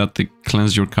assuming that the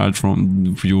cleanse your card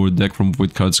from your deck from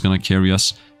void cards is gonna carry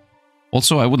us.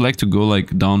 Also, I would like to go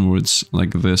like downwards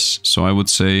like this. So I would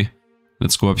say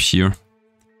let's go up here.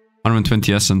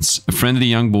 120 essence. A friendly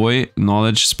young boy,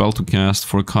 knowledge, spell to cast.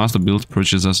 For a cost, ability to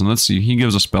purchase essence. Let's see, he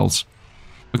gives us spells.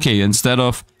 Okay, instead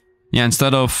of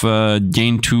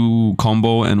gain 2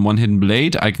 combo and 1 hidden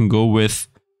blade, I can go with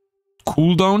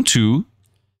cooldown 2,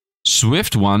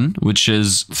 swift 1, which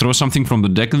is throw something from the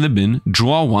deck in the bin,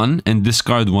 draw 1, and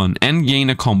discard 1, and gain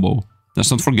a combo.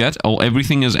 Let's not forget,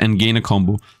 everything is and gain a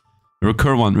combo.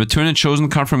 Recur 1, return a chosen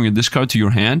card from your discard to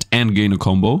your hand, and gain a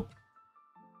combo.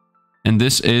 And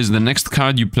this is the next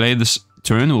card you play this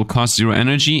turn will cost 0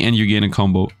 energy and you gain a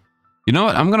combo. You know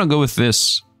what? I'm gonna go with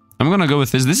this. I'm gonna go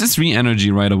with this. This is 3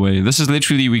 energy right away. This is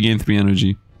literally we gain 3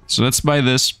 energy. So let's buy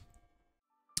this.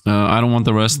 I don't want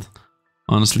the rest.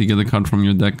 Honestly, get a card from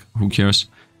your deck. Who cares?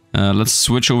 Let's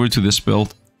switch over to this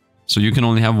build. So you can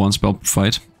only have 1 spell per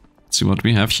fight. Let's see what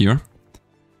we have here.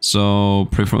 So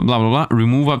pray for blah blah blah.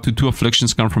 Remove up to 2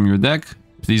 afflictions card from your deck.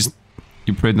 Please,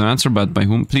 you prayed an answer, but by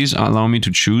whom? Please allow me to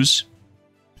choose.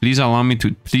 Please allow me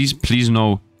to... Please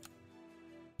no.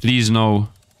 Please no.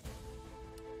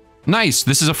 Nice!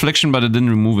 This is affliction, but it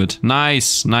didn't remove it.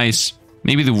 Nice, nice.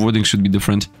 Maybe the wording should be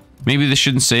different. Maybe they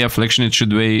shouldn't say affliction, it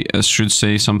should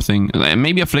say something...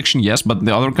 Maybe affliction, yes, but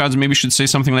the other cards maybe should say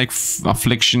something like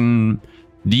affliction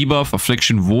debuff,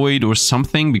 affliction void, or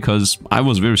something, because I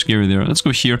was very scary there. Let's go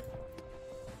here.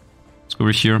 Let's go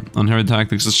over here. Unheard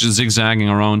tactics. It's just zigzagging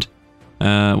around.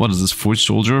 What is this? Forged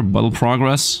soldier? Battle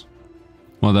progress?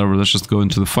 Whatever, let's just go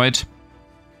into the fight.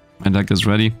 My deck is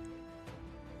ready.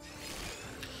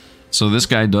 So this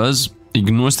guy does.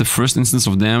 Ignores the first instance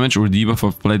of damage or debuff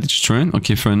applied each turn.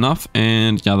 Okay, fair enough.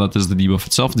 And yeah, that is the debuff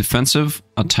itself. Defensive,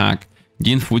 attack.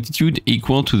 Gain fortitude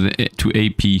equal to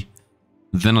AP.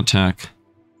 Then attack.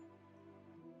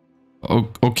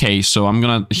 Okay, so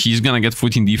he's gonna get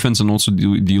 14 defense and also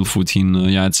deal 14.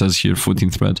 Yeah, it says here 14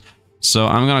 threat. So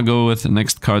I'm gonna go with the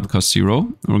next card cost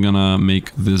 0. We're gonna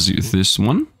make this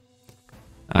one.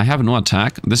 I have no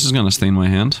attack. This is gonna stay in my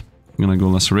hand. I'm gonna go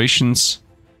lacerations.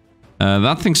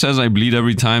 That thing says I bleed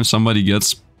every time somebody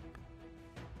gets...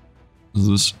 What is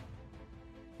this?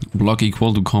 Block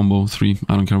equal to combo 3.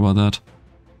 I don't care about that.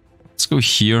 Let's go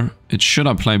here. It should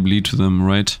apply bleed to them,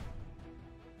 right?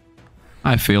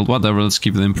 I failed. Whatever, let's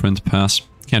keep the imprint. Pass.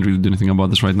 Can't really do anything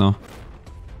about this right now.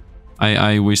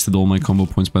 I wasted all my combo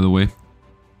points, by the way.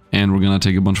 And we're gonna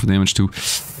take a bunch of damage too.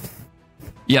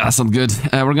 Yeah, that's not good.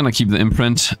 We're gonna keep the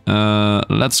imprint.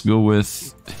 Let's go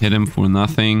with hit him for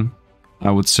nothing. I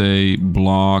would say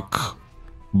block,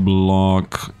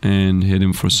 and hit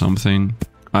him for something.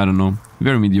 I don't know.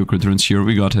 Very mediocre turns here.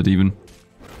 We got hit even.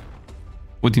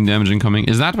 14 damage incoming.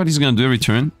 Is that what he's gonna do every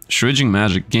turn? Shridging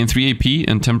magic. Gain 3 AP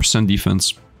and 10%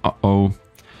 defense. Uh-oh.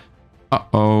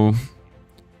 Uh-oh.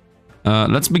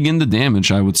 Let's begin the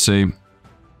damage, I would say.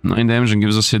 9 damage and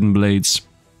gives us hidden blades.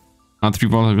 Add 3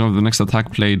 volatile of the next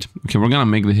attack played. Okay, we're gonna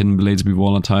make the hidden blades be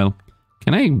volatile.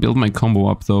 Can I build my combo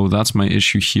up though? That's my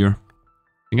issue here.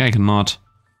 I think I cannot.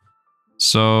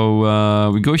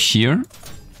 So, we go here.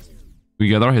 We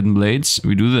get our hidden blades.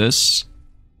 We do this.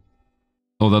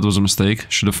 Oh, that was a mistake.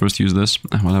 Should have first used this.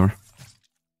 Whatever.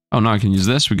 Oh, now I can use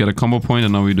this. We get a combo point,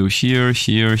 and now we do here,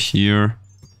 here, here.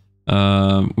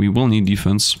 We will need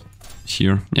defense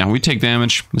here. Yeah, we take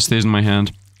damage. This stays in my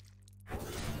hand.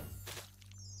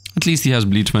 At least he has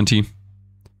bleed 20.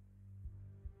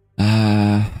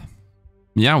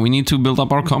 Yeah, we need to build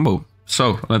up our combo.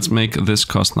 So, let's make this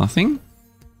cost nothing.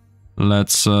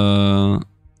 Let's, I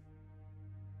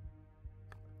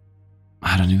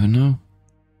don't even know.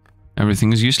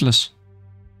 Everything is useless.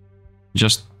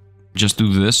 Just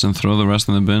do this and throw the rest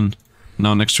in the bin.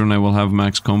 Now next turn I will have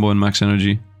max combo and max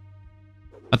energy.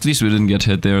 At least we didn't get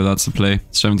hit there, that's the play.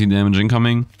 17 damage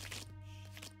incoming.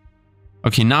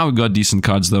 Okay, now we got decent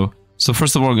cards though. So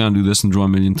first of all, we're gonna do this and draw a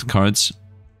million cards.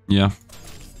 Yeah.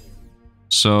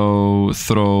 So,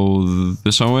 throw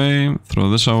this away, throw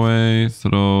this away,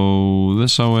 throw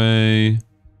this away,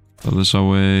 throw this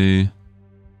away,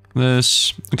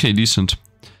 this. Okay, decent.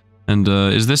 And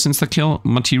is this insta-kill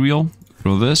material?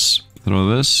 Throw this, throw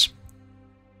this,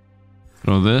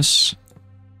 throw this.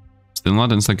 Still not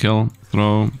insta-kill.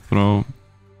 Throw,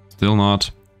 still not.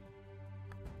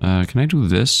 Can I do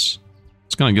this?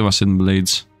 It's gonna give us hidden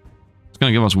blades. It's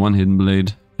gonna give us one hidden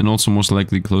blade. And also most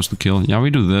likely close to kill. Yeah, we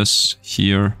do this,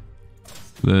 here,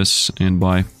 this, and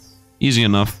buy. Easy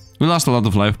enough. We lost a lot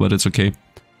of life, but it's okay.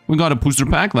 We got a booster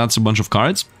pack, that's a bunch of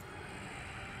cards.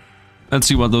 Let's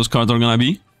see what those cards are gonna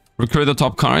be. Recur the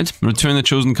top card. Return the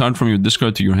chosen card from your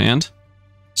discard to your hand.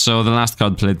 So the last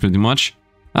card played pretty much.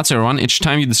 That's a run. Each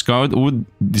time you discard or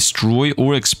destroy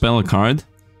or expel a card,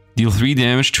 deal 3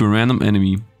 damage to a random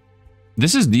enemy.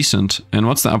 This is decent. And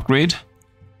what's the upgrade?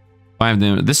 5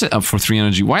 damage. This is up for 3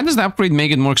 energy. Why does the upgrade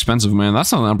make it more expensive, man?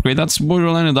 That's not an upgrade, that's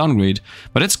borderline a downgrade.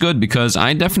 But it's good because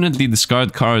I definitely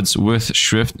discard cards with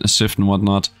Sifd and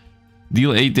whatnot.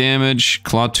 Deal 8 damage,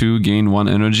 Clot 2, gain 1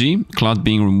 energy. Clot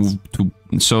being removed to...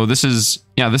 So this is...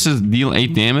 Yeah, this is deal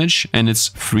 8 damage and it's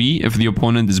free if the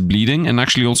opponent is bleeding. And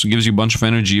actually also gives you a bunch of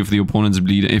energy if the opponent's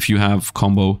bleeding, if you have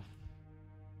combo.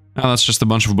 Now that's just a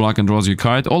bunch of block and draws you a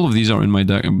card. All of these are in my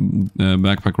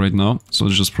backpack right now. So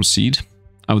let's just proceed.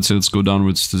 I would say let's go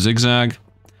downwards to zigzag.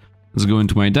 Let's go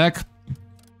into my deck.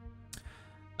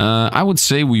 I would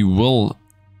say we will...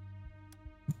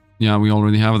 Yeah, we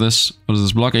already have this. What is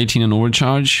this? Block 18 and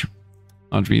overcharge?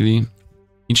 Not really.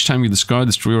 Each time you discard,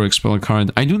 destroy or expel a card.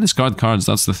 I do discard cards,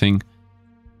 that's the thing.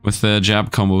 With the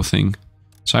jab combo thing.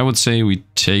 So I would say we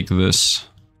take this.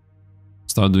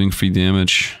 Start doing free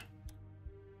damage.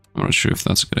 I'm not sure if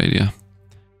that's a good idea.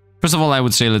 First of all, I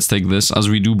would say let's take this, as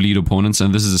we do bleed opponents,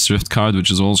 and this is a Sifd card,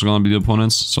 which is also gonna bleed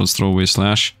opponents, so let's throw away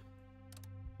Slash.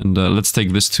 And let's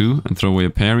take this too, and throw away a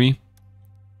parry.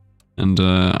 And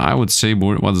I would say,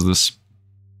 what is this?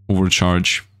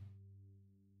 Overcharge.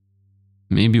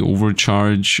 Maybe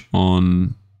overcharge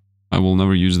on... I will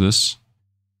never use this.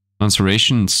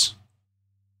 Lancerations.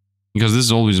 Because this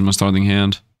is always in my starting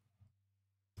hand.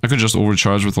 I could just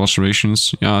overcharge with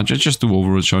Lacerations. Yeah, just do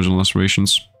overcharge on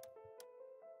Lacerations.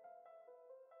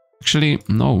 Actually,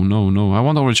 no. I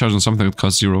want to overcharge on something that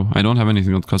costs 0. I don't have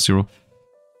anything that costs 0.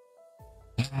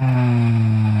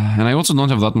 And I also don't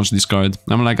have that much discard.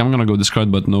 I'm gonna go discard,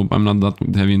 but no, I'm not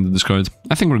that heavy in the discard.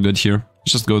 I think we're good here.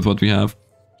 Let's just go with what we have.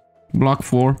 Block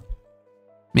 4.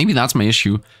 Maybe that's my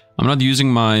issue. I'm not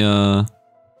using my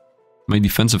my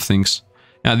defensive things.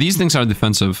 Yeah, these things are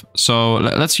defensive. So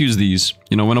let's use these.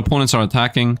 You know, when opponents are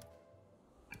attacking,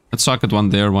 let's socket one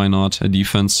there. Why not? A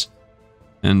defense.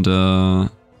 And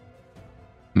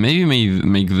maybe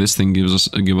make this thing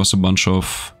give us a bunch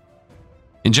of...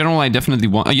 In general, I definitely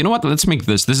want... you know what? Let's make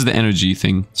this. This is the energy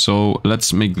thing. So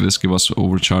let's make this give us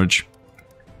overcharge.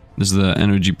 This is the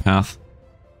energy path.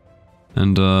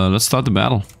 And let's start the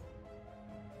battle.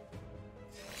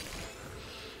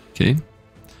 Okay.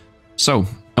 So,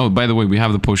 oh, by the way, we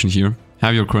have the potion here.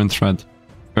 Have your current threat.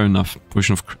 Fair enough.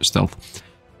 Potion of stealth.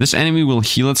 This enemy will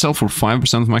heal itself for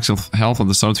 5% of max health at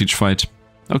the start of each fight.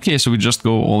 Okay, so we just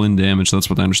go all in damage.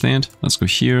 That's what I understand. Let's go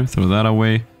here. Throw that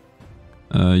away.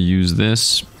 Use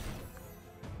this.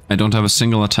 I don't have a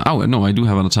single attack. Oh, no, I do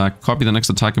have an attack. Copy the next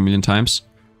attack a million times.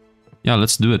 Yeah,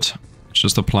 let's do it. Let's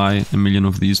just apply a million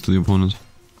of these to the opponent.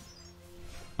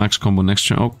 Max combo next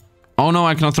turn. Oh. Oh no,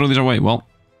 I cannot throw these away. Well,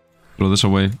 throw this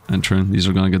away and turn. These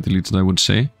are gonna get deleted, I would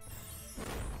say.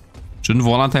 Shouldn't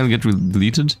volatile get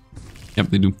deleted? Yep,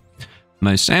 they do.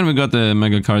 Nice. And we got the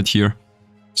mega card here.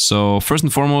 So, first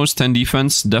and foremost, 10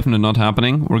 defense. Definitely not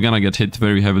happening. We're gonna get hit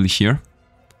very heavily here.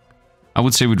 I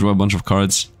would say we draw a bunch of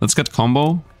cards. Let's get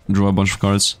combo. Draw a bunch of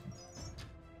cards.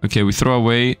 Okay, we throw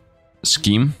away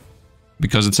Scheme.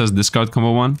 Because it says discard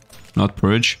combo 1, not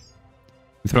purge.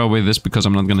 We throw away this because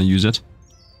I'm not gonna use it.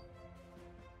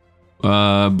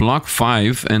 Block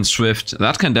 5 and Swift.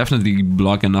 That can definitely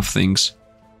block enough things.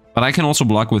 But I can also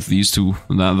block with these two.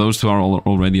 Those two are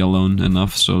already alone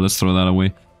enough, so let's throw that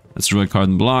away. Let's draw a card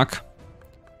and block.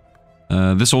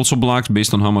 This also blocks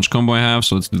based on how much combo I have,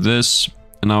 so let's do this.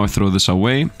 And now I throw this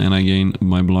away, and I gain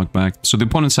my block back. So the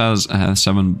opponent has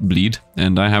 7 bleed,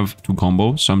 and I have 2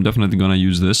 combo, so I'm definitely gonna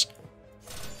use this.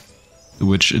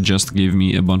 Which just gave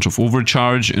me a bunch of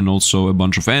overcharge, and also a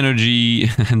bunch of energy,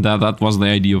 and that was the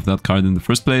idea of that card in the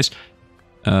first place.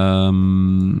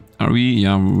 Are we?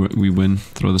 Yeah, we win.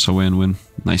 Throw this away and win.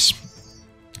 Nice.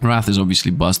 Wrath is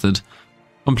obviously busted.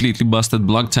 Completely busted.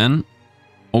 Block 10.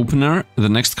 Opener. The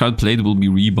next card played will be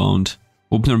Rebound.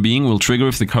 Opener being will trigger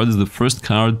if the card is the first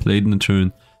card played in the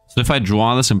turn. So if I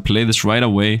draw this and play this right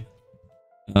away...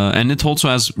 and it also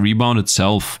has Rebound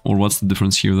itself. Or what's the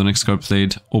difference here? The next card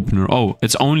played. Opener. Oh,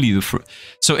 it's only the first...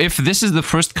 So if this is the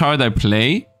first card I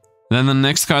play, then the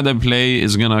next card I play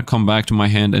is gonna come back to my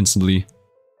hand instantly.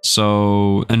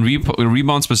 So, and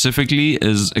Rebound specifically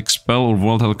is expel or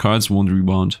volatile cards won't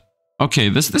rebound. Okay,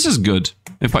 this is good.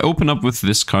 If I open up with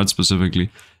this card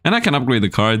specifically, and I can upgrade the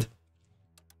card.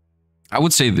 I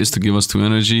would say this to give us 2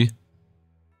 energy.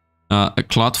 A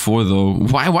Clot 4 though.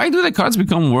 Why do the cards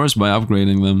become worse by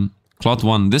upgrading them? Clot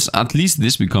 1. This, at least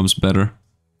this becomes better.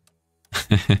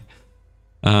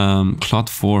 Clot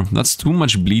 4. That's too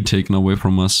much bleed taken away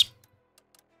from us.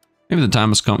 Maybe the time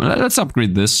has come. Let's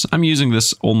upgrade this. I'm using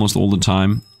this almost all the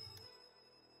time.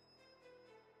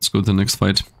 Let's go to the next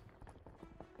fight.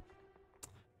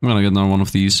 I'm gonna get another one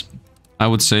of these. I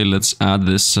would say let's add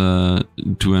this 2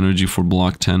 energy for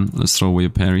block 10. Let's throw away a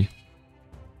parry.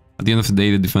 At the end of the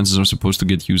day, the defenses are supposed to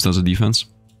get used as a defense.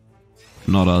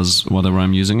 Not as whatever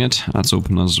I'm using it. Let's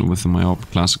open us with my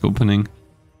classic opening.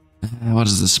 What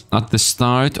is this? At the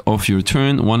start of your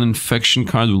turn, 1 infection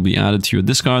card will be added to your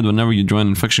discard. Whenever you draw an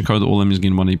infection card, all enemies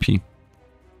gain 1 AP.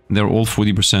 They're all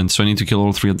 40%, so I need to kill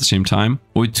all 3 at the same time.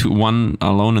 Or 1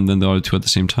 alone and then the other 2 at the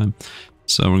same time.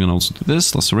 So we're gonna also do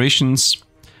this. Lacerations.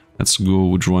 Let's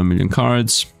go draw a million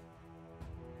cards.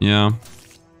 Yeah.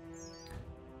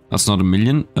 That's not a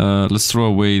million. Let's throw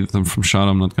away them from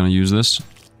Shadow. I'm not gonna use this.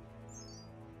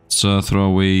 Let's throw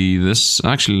away this.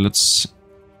 Actually, let's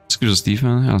give us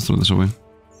defense. I'll throw this away.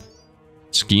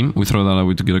 Scheme. We throw that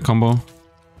away to get a combo.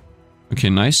 Okay,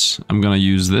 nice. I'm gonna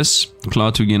use this.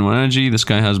 Cloud to gain 1 energy. This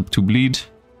guy has 2 bleed.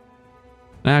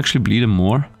 I actually bleed him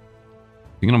more.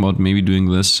 Thinking about maybe doing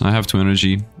this. I have 2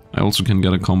 energy. I also can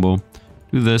get a combo.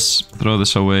 Do this. Throw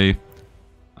this away.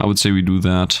 I would say we do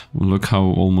that. Look how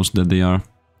almost dead they are.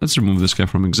 Let's remove this guy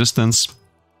from existence.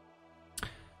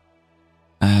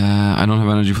 I don't have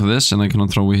energy for this, and I cannot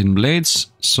throw away Hidden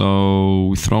Blades, so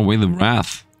we throw away the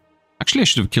Wrath. Actually, I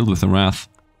should have killed with the Wrath.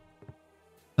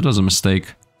 That was a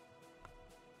mistake.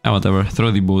 Ah, whatever.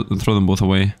 Throw them both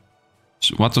away.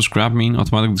 So what does scrap mean?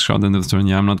 Automatic discard at the end of the turn.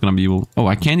 Yeah, I'm not gonna be able... Oh,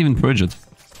 I can't even purge it.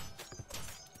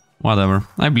 Whatever.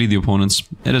 I bleed the opponents.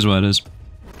 It is what it is.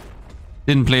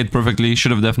 Didn't play it perfectly.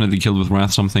 Should have definitely killed with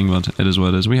Wrath something, but it is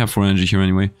what it is. We have 4 energy here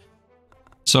anyway.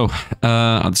 So,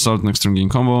 at the start next turn gain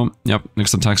combo. Yep,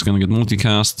 next attack's gonna get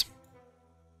multicast.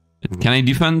 Can I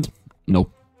defend? No.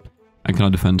 I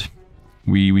cannot defend.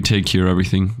 We take here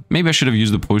everything. Maybe I should have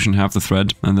used the potion, half the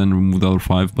thread, and then remove the other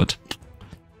 5, but...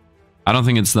 I don't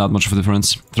think it's that much of a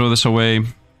difference. Throw this away.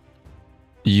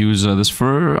 Use this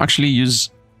for... Actually,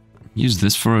 use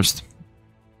this first.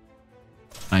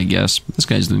 I guess. This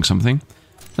guy's doing something.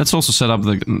 Let's also set up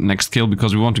the next kill,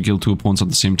 because we want to kill 2 opponents at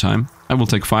the same time. I will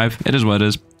take 5. It is what it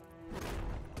is.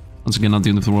 Once again, not the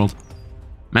end of the world.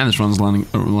 Man, this run's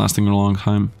lasting a long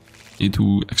time. Need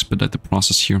to expedite the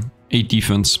process here. 8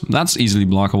 defense. That's easily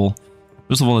blockable.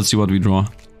 First of all, let's see what we draw.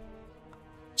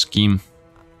 Scheme.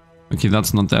 Okay,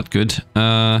 that's not that good.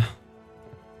 Oh,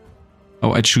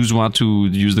 I choose what to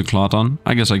use the clot on.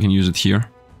 I guess I can use it here.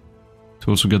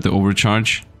 To also get the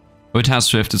overcharge. Oh, it has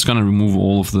Sifd. It's gonna remove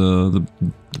all of the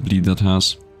bleed that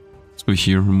has. Let's go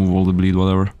here, remove all the bleed,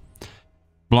 whatever.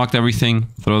 Blocked everything.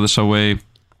 Throw this away.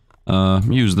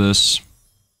 Use this.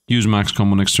 Use max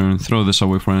combo next turn. Throw this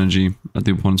away for energy. Let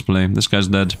the opponent's play. This guy's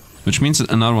dead. Which means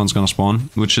that another one's gonna spawn.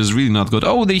 Which is really not good.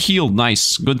 Oh, they healed.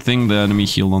 Nice. Good thing the enemy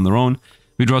healed on their own.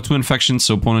 We draw 2 infections,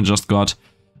 so opponent just got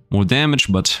more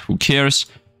damage, but who cares?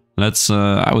 Let's,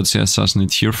 I would say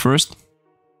assassinate here first.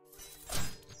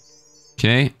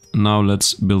 Okay, now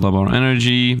let's build up our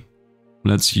energy.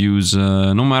 Let's use,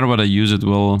 no matter what I use, it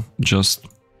will just...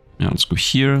 Yeah, let's go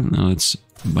here. Now let's...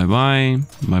 Bye-bye.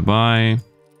 Bye-bye.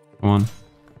 Come on.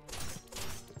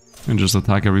 And just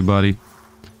attack everybody.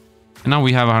 And now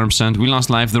we have 100%. We lost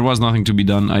life. There was nothing to be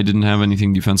done. I didn't have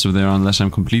anything defensive there unless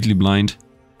I'm completely blind.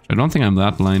 I don't think I'm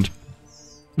that blind.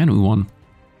 And we won.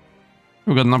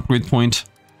 We got an upgrade point.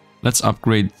 Let's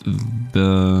upgrade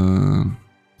the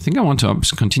I think I want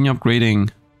to continue upgrading.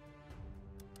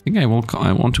 I think I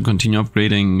want to continue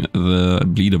upgrading the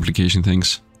bleed application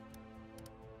things.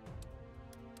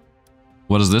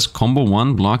 What is this? Combo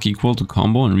 1, block equal to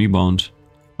combo and rebound.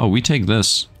 Oh, we take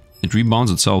this. It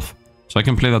rebounds itself. So I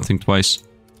can play that thing twice.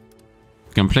 If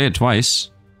I can play it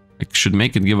twice, I should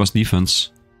make it give us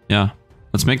defense. Yeah,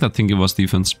 let's make that thing give us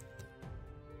defense.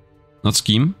 Not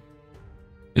scheme.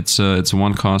 It's a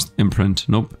one cost imprint.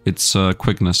 Nope, it's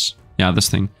quickness. Yeah, this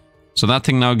thing. So that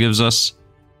thing now gives us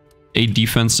 8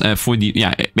 defense, 8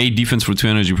 defense for 2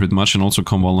 energy pretty much, and also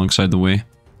combo alongside the way.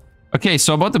 Okay,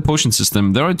 so about the potion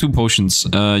system, there are 2 potions.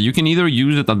 You can either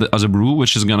use it as a brew,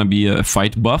 which is gonna be a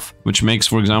fight buff, which makes,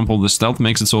 for example, the stealth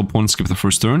makes it so opponents skip the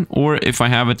first turn, or if I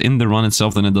have it in the run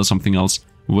itself, then it does something else,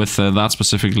 with that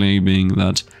specifically being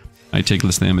that I take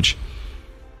less damage.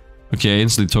 Okay, I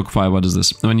instantly took 5, what is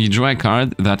this? When you draw a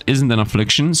card that isn't an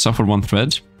affliction, suffer 1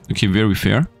 threat. Okay, very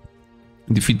fair.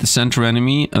 Defeat the center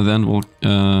enemy, and then we'll,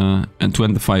 and to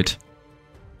end the fight.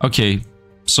 Okay,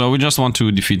 so we just want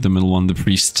to defeat the middle one, the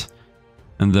priest.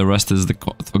 And the rest is the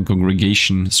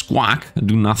congregation. Squawk,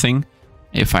 do nothing.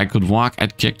 If I could walk,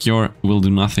 I'd kick your, will do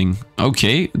nothing.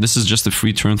 Okay, this is just a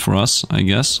free turn for us, I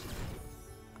guess.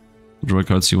 Draw a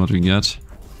card, see what we get.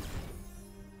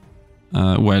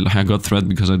 Well, I got threat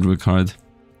because I drew a card.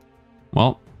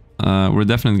 Well, we're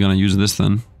definitely gonna use this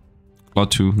then. Claw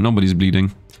 2, nobody's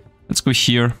bleeding. Let's go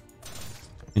here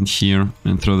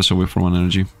and throw this away for 1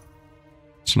 energy.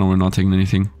 So now we're not taking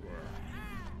anything.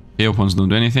 Okay, opponents don't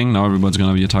do anything. Now everybody's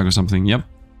gonna be attack or something. Yep.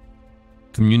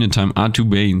 Communion time. Add 2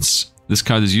 Banes. This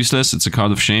card is useless. It's a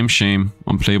card of shame. Shame.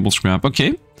 Unplayable scrap.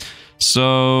 Okay.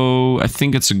 So I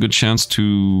think it's a good chance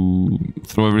to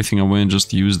throw everything away and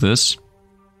just use this.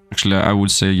 Actually, I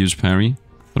would say use parry.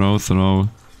 Throw, throw,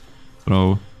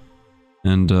 throw.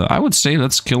 And I would say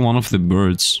let's kill one of the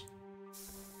birds.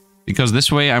 Because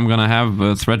this way I'm gonna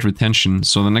have threat retention,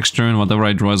 so the next turn whatever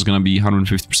I draw is gonna be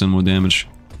 150% more damage.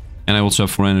 And I also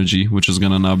have 4 energy, which is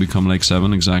gonna now become like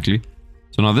 7, exactly.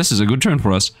 So now this is a good turn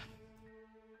for us.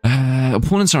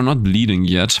 Opponents are not bleeding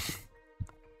yet.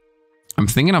 I'm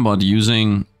thinking about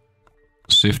using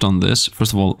Sifd on this.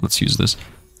 First of all, let's use this.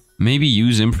 Maybe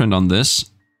use imprint on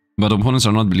this, but opponents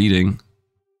are not bleeding.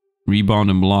 Rebound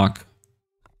and block.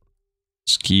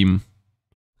 Scheme.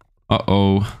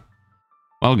 Uh-oh.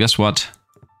 Well, guess what?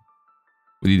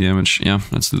 With the damage. Yeah,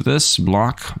 let's do this.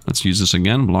 Block. Let's use this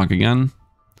again. Block again.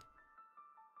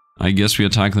 I guess we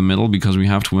attack the middle because we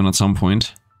have to win at some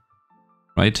point.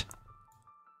 Right?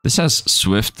 This has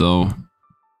Swift though.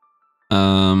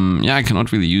 Yeah, I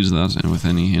cannot really use that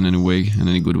in any way, in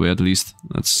any good way at least.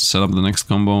 Let's set up the next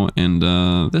combo, and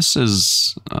this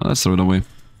is... let's throw it away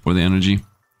for the energy.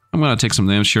 I'm gonna take some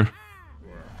damage here.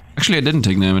 Actually, I didn't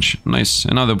take damage. Nice.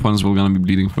 And now the opponents will gonna be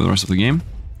bleeding for the rest of the game.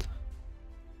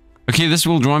 Okay, this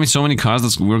will draw me so many cards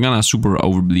that we're gonna super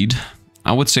overbleed.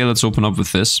 I would say let's open up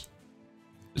with this.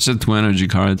 It's a 2 energy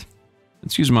card.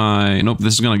 Let's use my... Nope,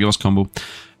 this is gonna give us combo.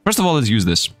 First of all, let's use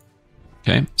this.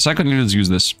 Okay. Secondly, let's use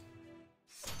this.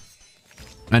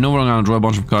 I know we're gonna draw a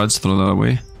bunch of cards. Throw that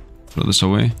away. Throw this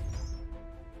away.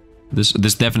 This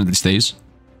definitely stays.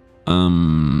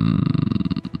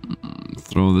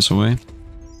 Throw this away.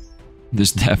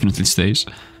 This definitely stays.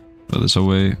 Throw this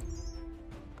away.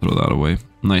 Throw that away.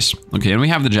 Nice. Okay, and we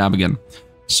have the jab again.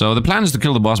 So the plan is to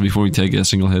kill the boss before we take a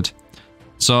single hit.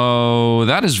 So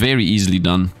that is very easily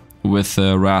done with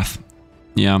Wrath.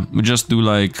 Yeah, we just do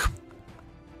like...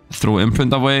 throw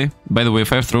imprint away. By the way,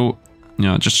 if I throw...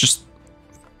 Yeah, just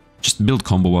build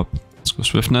combo up. Let's go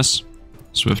swiftness.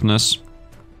 Swiftness.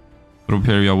 Throw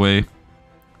parry away.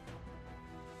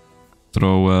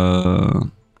 Throw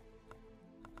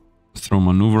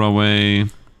maneuver away.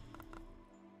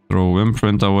 Throw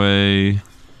imprint away.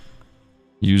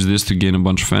 Use this to gain a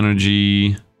bunch of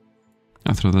energy.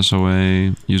 I throw this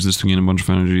away. Use this to gain a bunch of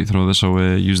energy. Throw this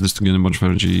away. Use this to gain a bunch of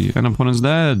energy. And opponent's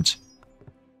dead.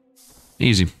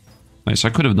 Easy. Nice. I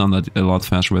could have done that a lot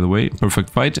faster, by the way. Perfect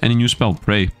fight. Any new spell?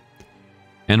 Pray.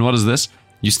 And what is this?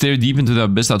 You stare deep into the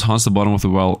abyss that haunts the bottom of the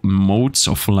well. Motes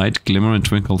of light glimmer and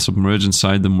twinkle. Submerge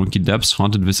inside the murky depths.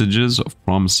 Haunted visages of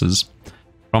promises.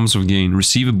 Promise of gain.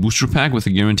 Receive a booster pack with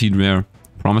a guaranteed rare.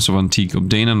 Promise of antique.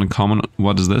 Obtain an uncommon...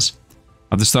 What is this?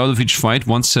 At the start of each fight,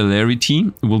 1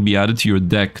 celerity will be added to your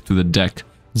deck, to the deck.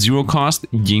 0 cost,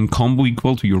 gain combo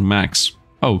equal to your max.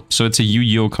 Oh, so it's a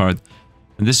Yu-Gi-Oh card.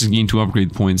 And this is gain 2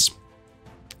 upgrade points.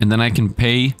 And then I can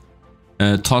pay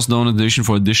toss down addition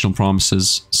for additional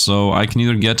promises. So I can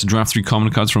either get draft 3 common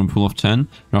cards from a pool of 10,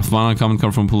 draft 1 uncommon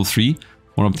card from a pool of 3,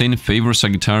 or obtain a favor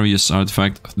Sagittarius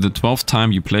artifact. The 12th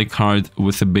time you play a card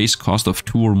with a base cost of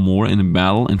 2 or more in a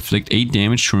battle, inflict 8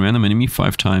 damage to a random enemy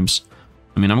 5 times.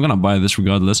 I mean, I'm gonna buy this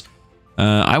regardless.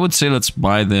 I would say let's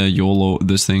buy the YOLO,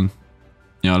 this thing.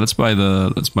 Yeah, let's buy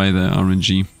the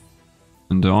RNG.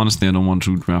 And honestly, I don't want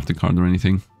to draft a card or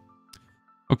anything.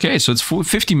 Okay, so it's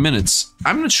 50 minutes.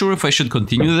 I'm not sure if I should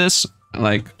continue this,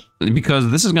 like,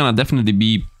 because this is gonna definitely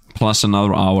be plus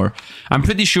another hour. I'm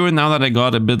pretty sure now that I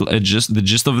got the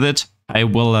gist of it, I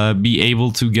will be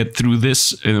able to get through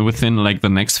this within like the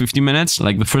next 50 minutes.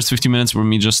 Like the first 50 minutes were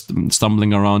me just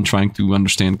stumbling around trying to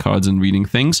understand cards and reading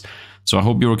things. So I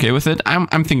hope you're okay with it. I'm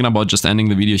thinking about just ending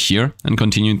the video here and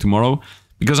continuing tomorrow,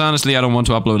 because honestly I don't want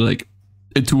to upload like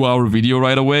a 2-hour video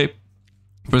right away.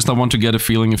 First, I want to get a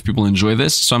feeling if people enjoy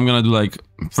this, so I'm gonna do like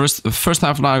first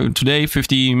half now today,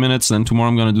 50 minutes, then tomorrow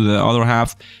I'm gonna do the other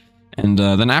half, and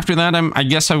then after that, I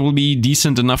guess I will be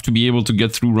decent enough to be able to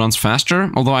get through runs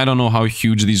faster. Although I don't know how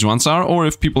huge these runs are, or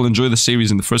if people enjoy the series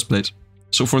in the first place.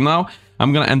 So for now,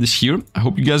 I'm gonna end this here. I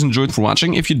hope you guys enjoyed for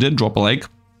watching. If you did, drop a like.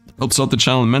 Helps out the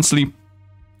channel immensely,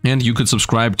 and you could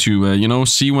subscribe to you know,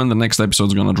 see when the next episode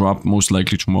is gonna drop. Most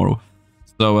likely tomorrow.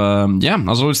 So, yeah,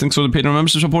 as always, thanks for the Patreon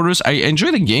membership supporters. I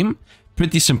enjoy the game.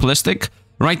 Pretty simplistic.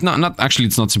 Right now, actually,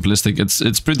 it's not simplistic.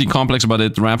 It's pretty complex, but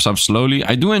it wraps up slowly.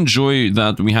 I do enjoy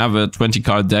that we have a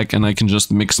 20-card deck and I can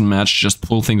just mix and match, just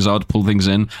pull things out, pull things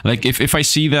in. Like, if I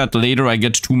see that later I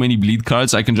get too many bleed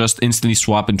cards, I can just instantly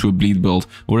swap into a bleed build.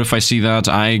 Or if I see that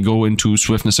I go into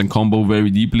swiftness and combo very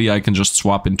deeply, I can just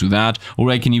swap into that. Or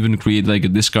I can even create like a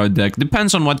discard deck.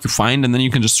 Depends on what you find, and then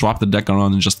you can just swap the deck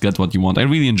around and just get what you want. I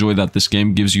really enjoy that this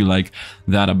game gives you like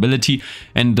that ability.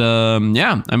 And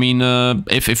yeah, I mean,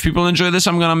 if people enjoy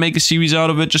this, I'm gonna make a series out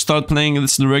of it, just start playing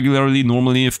this regularly.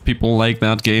 Normally, if people like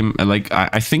that game, like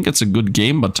I think it's a good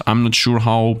game, but I'm not sure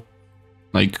how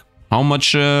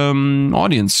much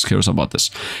audience cares about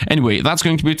this. Anyway, that's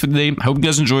going to be it for today. I hope you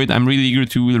guys enjoyed. I'm really eager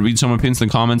to read some opinions in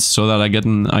the comments so that I get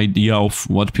an idea of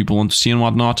what people want to see and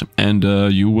whatnot. And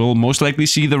you will most likely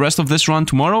see the rest of this run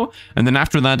tomorrow. And then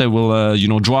after that, I will, you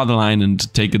know, draw the line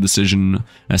and take a decision,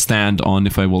 a stand on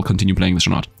if I will continue playing this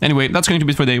or not. Anyway, that's going to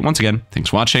be it for today. Once again, thanks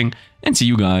for watching, and see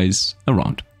you guys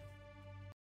around.